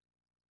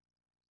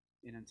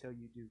 And until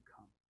you do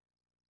come,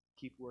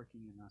 keep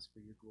working in us for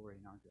your glory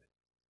and our good.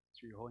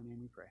 Through your holy name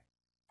we pray.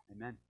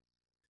 Amen.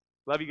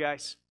 Love you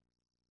guys.